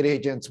antiplatelet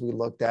agents, we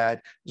looked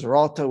at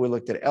Xarelto, we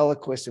looked at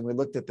Eliquis, and we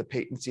looked at the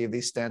patency of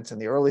these stents and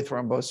the early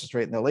thrombosis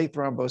rate and the late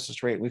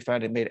thrombosis rate. We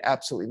found it made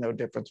absolutely no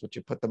difference what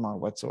you put them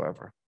on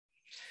whatsoever.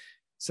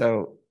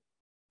 So,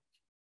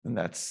 and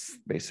that's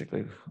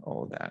basically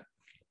all of that.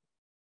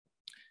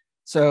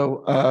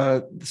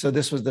 So, so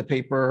this was the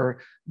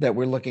paper that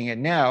we're looking at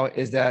now,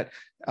 is that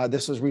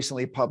this was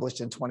recently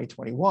published in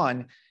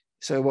 2021.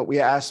 So what we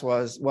asked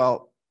was,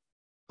 well,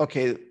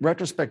 okay,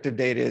 retrospective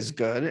data is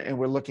good, and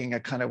we're looking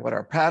at kind of what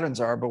our patterns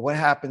are, but what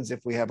happens if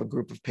we have a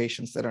group of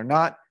patients that are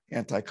not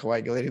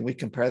anticoagulated? We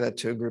compare that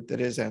to a group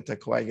that is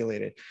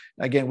anticoagulated.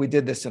 Again, we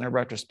did this in a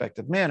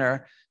retrospective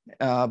manner,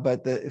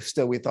 but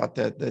still we thought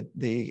that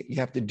you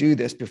have to do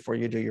this before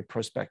you do your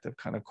prospective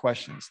kind of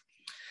questions.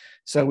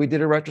 So we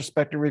did a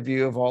retrospective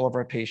review of all of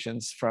our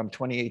patients from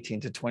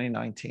 2018 to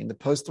 2019. The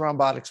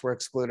post-thrombotics were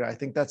excluded. I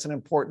think that's an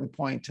important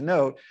point to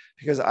note,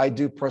 because I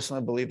do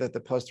personally believe that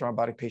the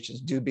post-thrombotic patients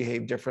do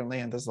behave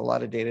differently, and there's a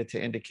lot of data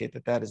to indicate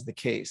that that is the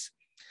case.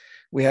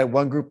 We had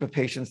one group of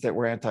patients that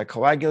were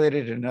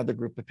anticoagulated and another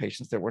group of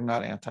patients that were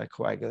not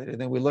anticoagulated. And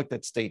then we looked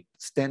at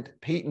stent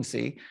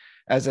patency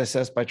as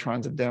assessed by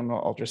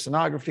transabdominal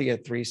ultrasonography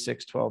at 3,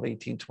 6, 12,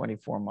 18,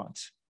 24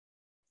 months.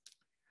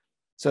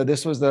 So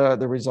this was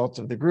the results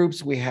of the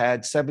groups. We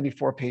had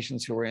 74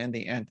 patients who were wait a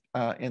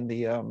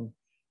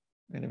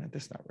minute,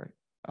 that's not right.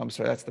 I'm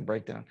sorry, that's the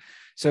breakdown.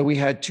 So we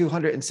had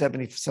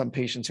 270 some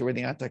patients who were in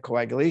the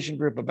anticoagulation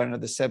group, about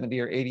another 70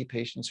 or 80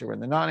 patients who were in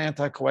the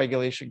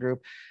non-anticoagulation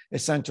group.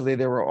 Essentially,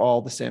 they were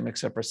all the same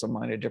except for some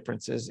minor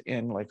differences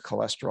in like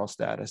cholesterol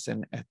status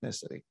and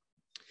ethnicity.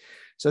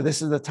 So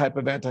this is the type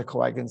of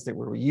anticoagulants that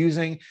we were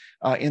using.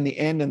 In the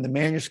end, in the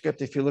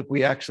manuscript, if you look,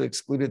 we actually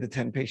excluded the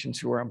 10 patients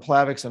who were on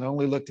Plavix and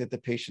only looked at the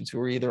patients who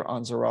were either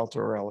on Xarelto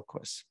or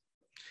Eliquis.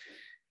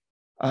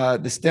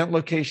 The stent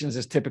locations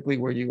is typically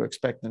where you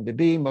expect them to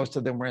be. Most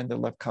of them were in the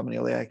left common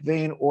iliac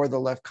vein or the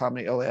left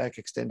common iliac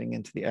extending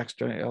into the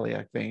external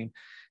iliac vein.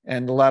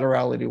 And the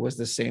laterality was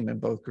the same in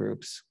both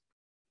groups.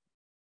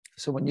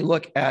 So when you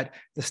look at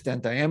the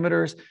stent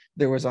diameters,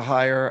 there was a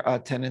higher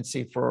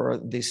tendency for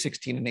the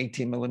 16 and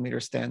 18 millimeter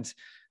stents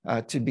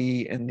to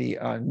be in the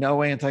no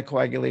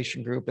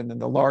anticoagulation group, and then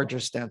the larger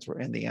stents were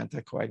in the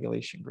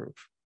anticoagulation group.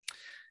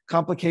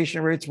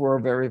 Complication rates were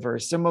very,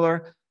 very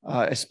similar,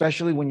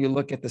 especially when you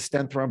look at the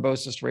stent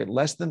thrombosis rate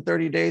less than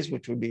 30 days,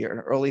 which would be an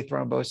early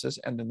thrombosis,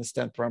 and then the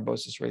stent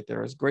thrombosis rate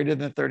there is greater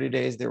than 30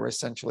 days. They were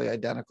essentially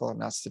identical and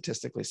not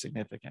statistically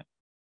significant.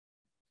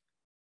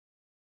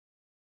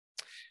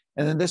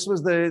 And then this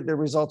was the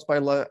results by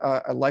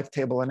a life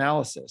table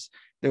analysis.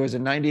 There was a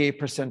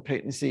 98%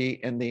 patency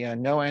in the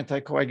no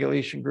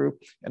anticoagulation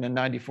group and a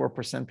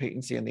 94%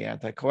 patency in the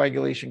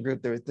anticoagulation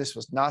group. This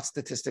was not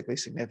statistically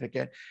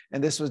significant,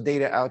 and this was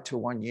data out to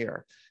 1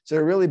 year. So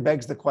it really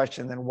begs the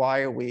question, then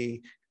why are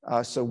we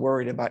so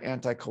worried about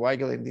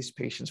anticoagulating these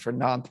patients for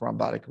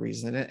non-thrombotic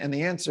reasons? And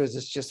the answer is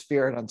it's just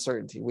fear and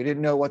uncertainty. We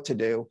didn't know what to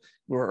do.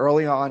 We were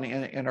early on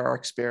in our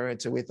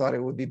experience, and we thought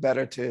it would be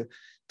better to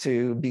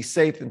be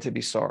safe than to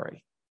be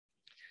sorry.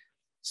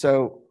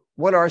 So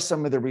what are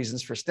some of the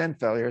reasons for stent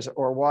failures,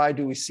 or why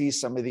do we see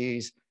some of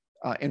these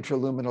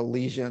intraluminal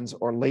lesions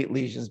or late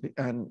lesions?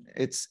 And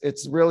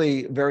it's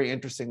really very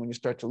interesting when you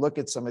start to look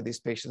at some of these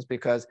patients,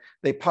 because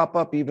they pop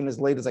up even as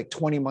late as like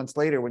 20 months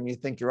later when you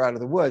think you're out of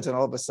the woods, and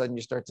all of a sudden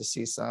you start to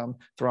see some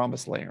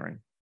thrombus layering.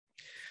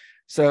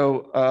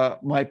 So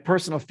my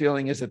personal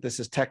feeling is that this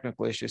is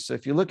technical issues. So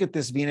if you look at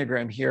this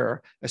venogram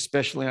here,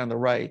 especially on the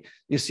right,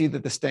 you see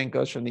that the stent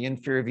goes from the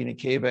inferior vena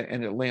cava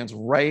and it lands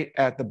right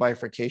at the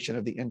bifurcation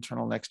of the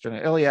internal and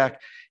external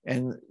iliac.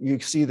 And you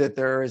see that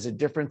there is a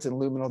difference in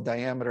luminal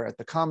diameter at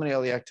the common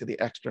iliac to the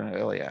external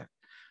iliac.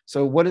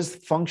 So what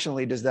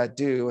functionally does that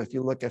do if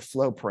you look at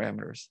flow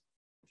parameters?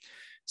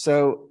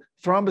 So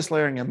thrombus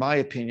layering, in my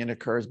opinion,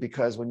 occurs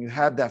because when you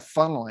have that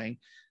funneling,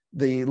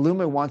 the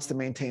lumen wants to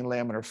maintain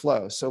laminar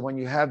flow. So when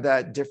you have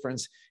that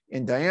difference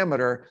in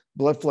diameter,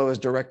 blood flow is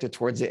directed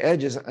towards the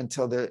edges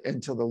until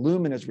the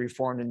lumen is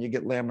reformed and you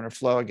get laminar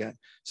flow again.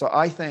 So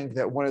I think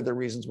that one of the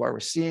reasons why we're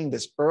seeing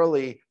this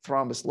early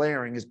thrombus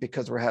layering is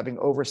because we're having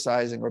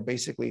oversizing, or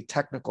basically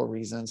technical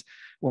reasons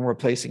when we're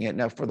placing it.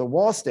 Now for the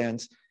wall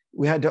stents,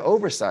 we had to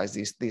oversize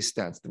these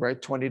stents,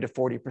 right? 20 to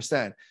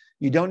 40%.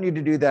 You don't need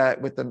to do that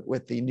with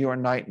the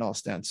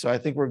neuronitinol stents. So I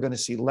think we're going to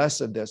see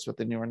less of this with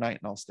the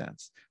neuronitinol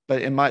stents.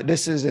 But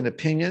this is an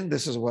opinion.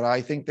 This is what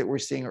I think that we're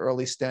seeing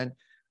early stent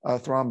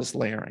thrombus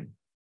layering.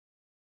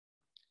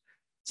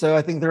 So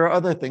I think there are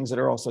other things that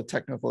are also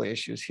technical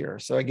issues here.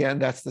 So again,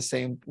 that's the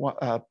same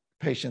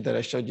patient that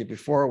I showed you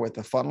before with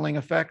the funneling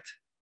effect.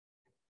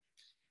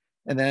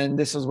 And then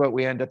this is what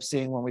we end up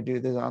seeing when we do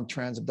this on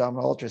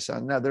transabdominal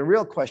ultrasound. Now, the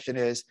real question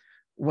is,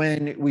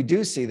 when we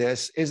do see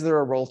this, is there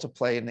a role to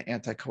play in the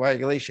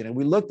anticoagulation? And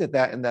we looked at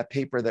that in that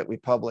paper that we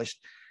published.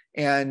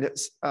 And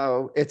it's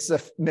a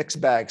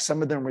mixed bag.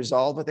 Some of them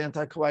resolved with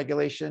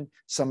anticoagulation,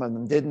 some of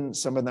them didn't,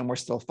 some of them were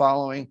still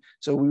following.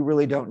 So we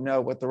really don't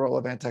know what the role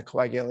of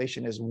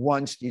anticoagulation is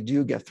once you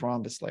do get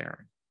thrombus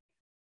layering.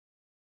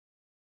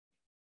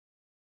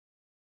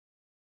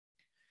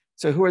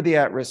 So who are the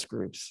at-risk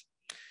groups?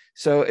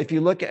 So if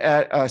you look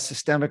at a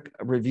systemic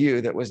review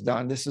that was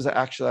done, this is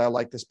actually, I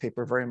like this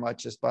paper very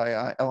much, it's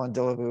by Ellen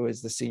Dillov, who is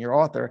the senior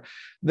author.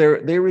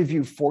 They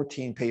reviewed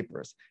 14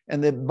 papers.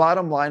 And the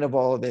bottom line of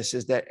all of this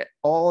is that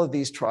all of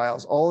these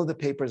trials, all of the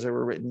papers that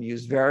were written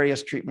used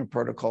various treatment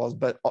protocols,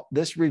 but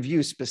this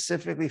review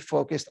specifically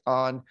focused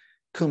on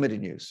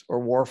Coumadin use or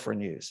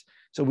warfarin use.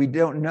 So we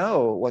don't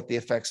know what the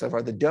effects of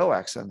are the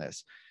DOACs on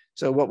this.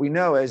 So what we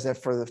know is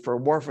that for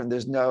warfarin,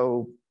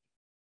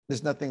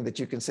 there's nothing that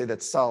you can say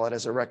that's solid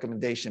as a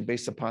recommendation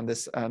based upon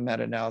this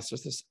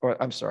meta-analysis. This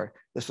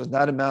was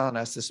not a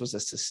meta-analysis, this was a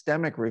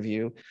systemic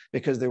review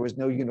because there was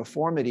no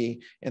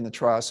uniformity in the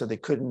trial, so they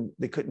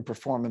couldn't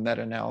perform a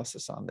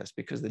meta-analysis on this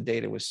because the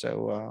data was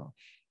so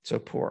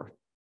poor.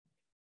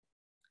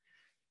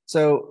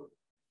 So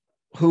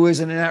who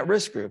is in an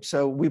at-risk group?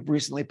 So we've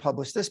recently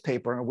published this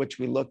paper in which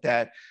we looked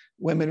at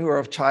women who are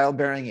of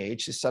childbearing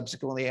age who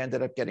subsequently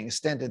ended up getting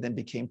stented and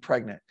became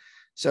pregnant.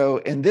 So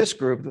in this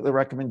group, the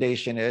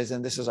recommendation is,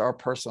 and this is our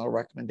personal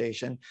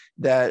recommendation,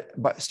 that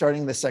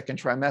starting the second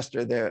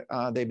trimester,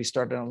 they be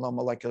started on low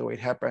molecular weight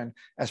heparin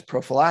as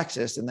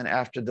prophylaxis, and then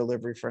after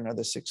delivery for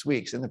another 6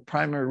 weeks. And the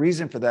primary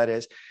reason for that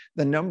is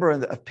the number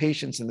of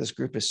patients in this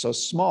group is so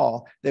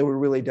small that we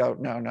really don't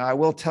know. Now, I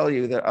will tell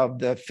you that of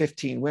the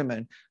 15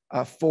 women,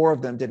 4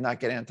 of them did not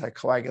get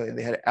anticoagulated.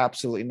 They had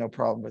absolutely no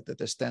problem with it.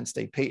 The stent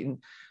stayed patent.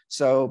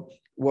 So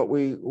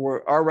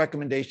our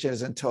recommendation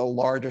is until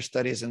larger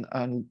studies and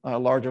on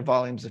larger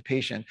volumes of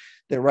patient,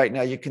 that right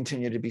now you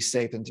continue to be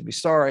safe and to be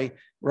sorry,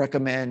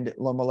 recommend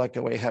low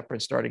molecular weight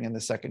heparin starting in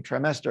the second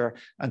trimester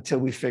until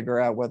we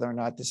figure out whether or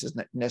not this is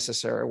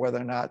necessary, whether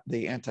or not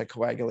the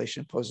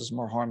anticoagulation poses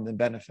more harm than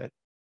benefit.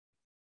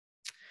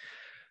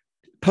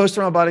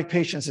 Post-thrombotic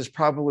patients is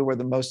probably where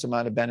the most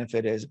amount of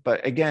benefit is.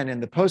 But again, in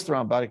the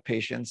post-thrombotic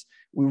patients,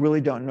 we really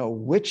don't know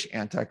which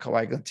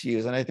anticoagulant to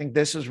use. And I think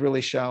this is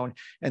really shown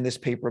in this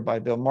paper by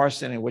Bill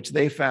Marston, in which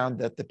they found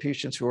that the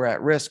patients who were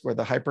at risk were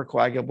the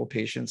hypercoagulable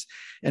patients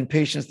and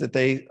patients that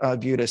they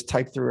viewed as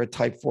type 3 or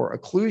type 4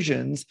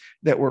 occlusions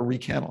that were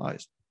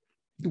recanalized.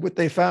 What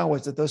they found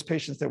was that those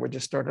patients that were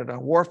just started on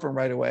warfarin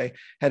right away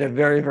had a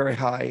very, very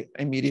high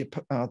immediate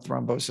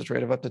thrombosis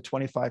rate of up to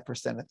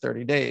 25% at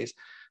 30 days.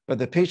 But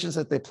the patients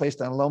that they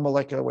placed on low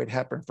molecular weight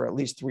heparin for at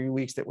least 3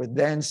 weeks that were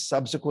then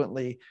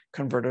subsequently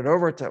converted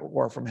over to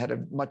warfarin had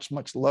a much,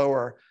 much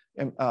lower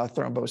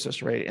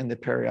thrombosis rate in the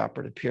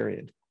perioperative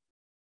period.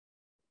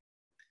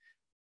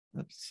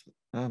 Oops,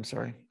 I'm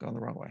sorry, going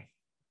the wrong way.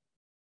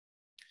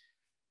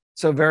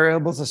 So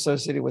variables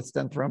associated with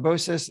stent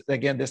thrombosis.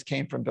 Again, this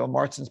came from Bill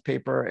Marston's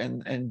paper,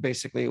 and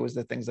basically it was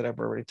the things that I've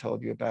already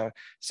told you about.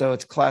 So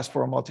it's class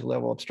 4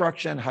 multi-level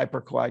obstruction,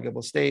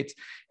 hypercoagulable states,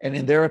 and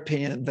in their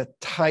opinion, the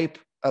type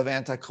of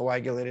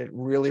anticoagulated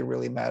really,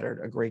 really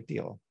mattered a great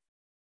deal.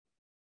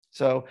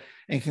 So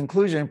in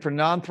conclusion, for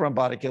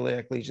non-thrombotic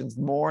iliac lesions,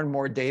 more and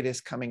more data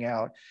is coming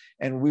out,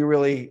 and we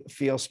really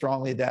feel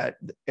strongly that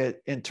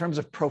in terms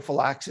of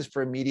prophylaxis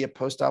for immediate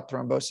post-op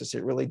thrombosis,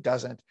 it really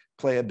doesn't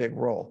play a big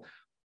role.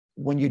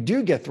 When you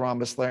do get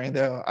thrombus layering,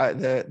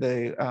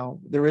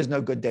 there is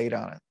no good data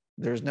on it.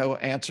 There's no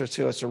answer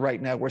to it. So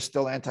right now, we're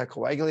still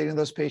anticoagulating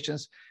those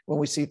patients when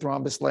we see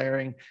thrombus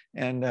layering,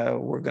 and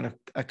we're going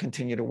to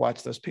continue to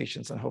watch those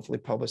patients and hopefully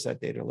publish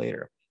that data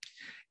later.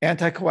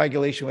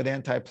 Anticoagulation with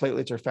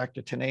antiplatelets or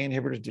factor Xa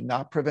inhibitors do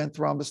not prevent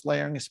thrombus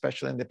layering,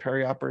 especially in the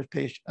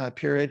perioperative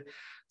period.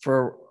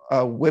 For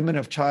women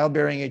of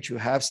childbearing age who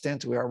have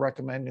stents, we are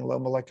recommending low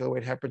molecular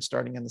weight heparin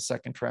starting in the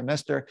second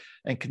trimester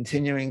and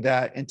continuing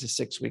that into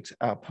 6 weeks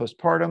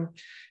postpartum.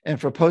 And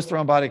for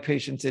post-thrombotic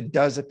patients, it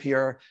does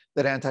appear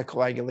that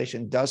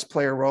anticoagulation does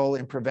play a role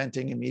in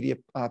preventing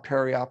immediate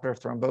perioperative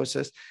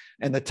thrombosis.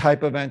 And the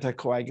type of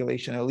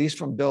anticoagulation, at least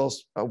from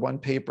Bill's one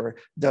paper,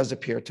 does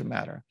appear to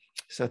matter.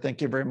 So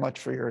thank you very much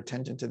for your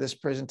attention to this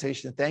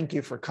presentation. Thank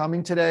you for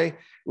coming today.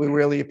 We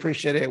really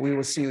appreciate it. We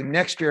will see you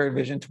next year at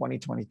Vision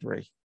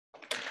 2023.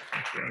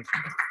 Thank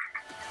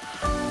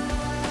you.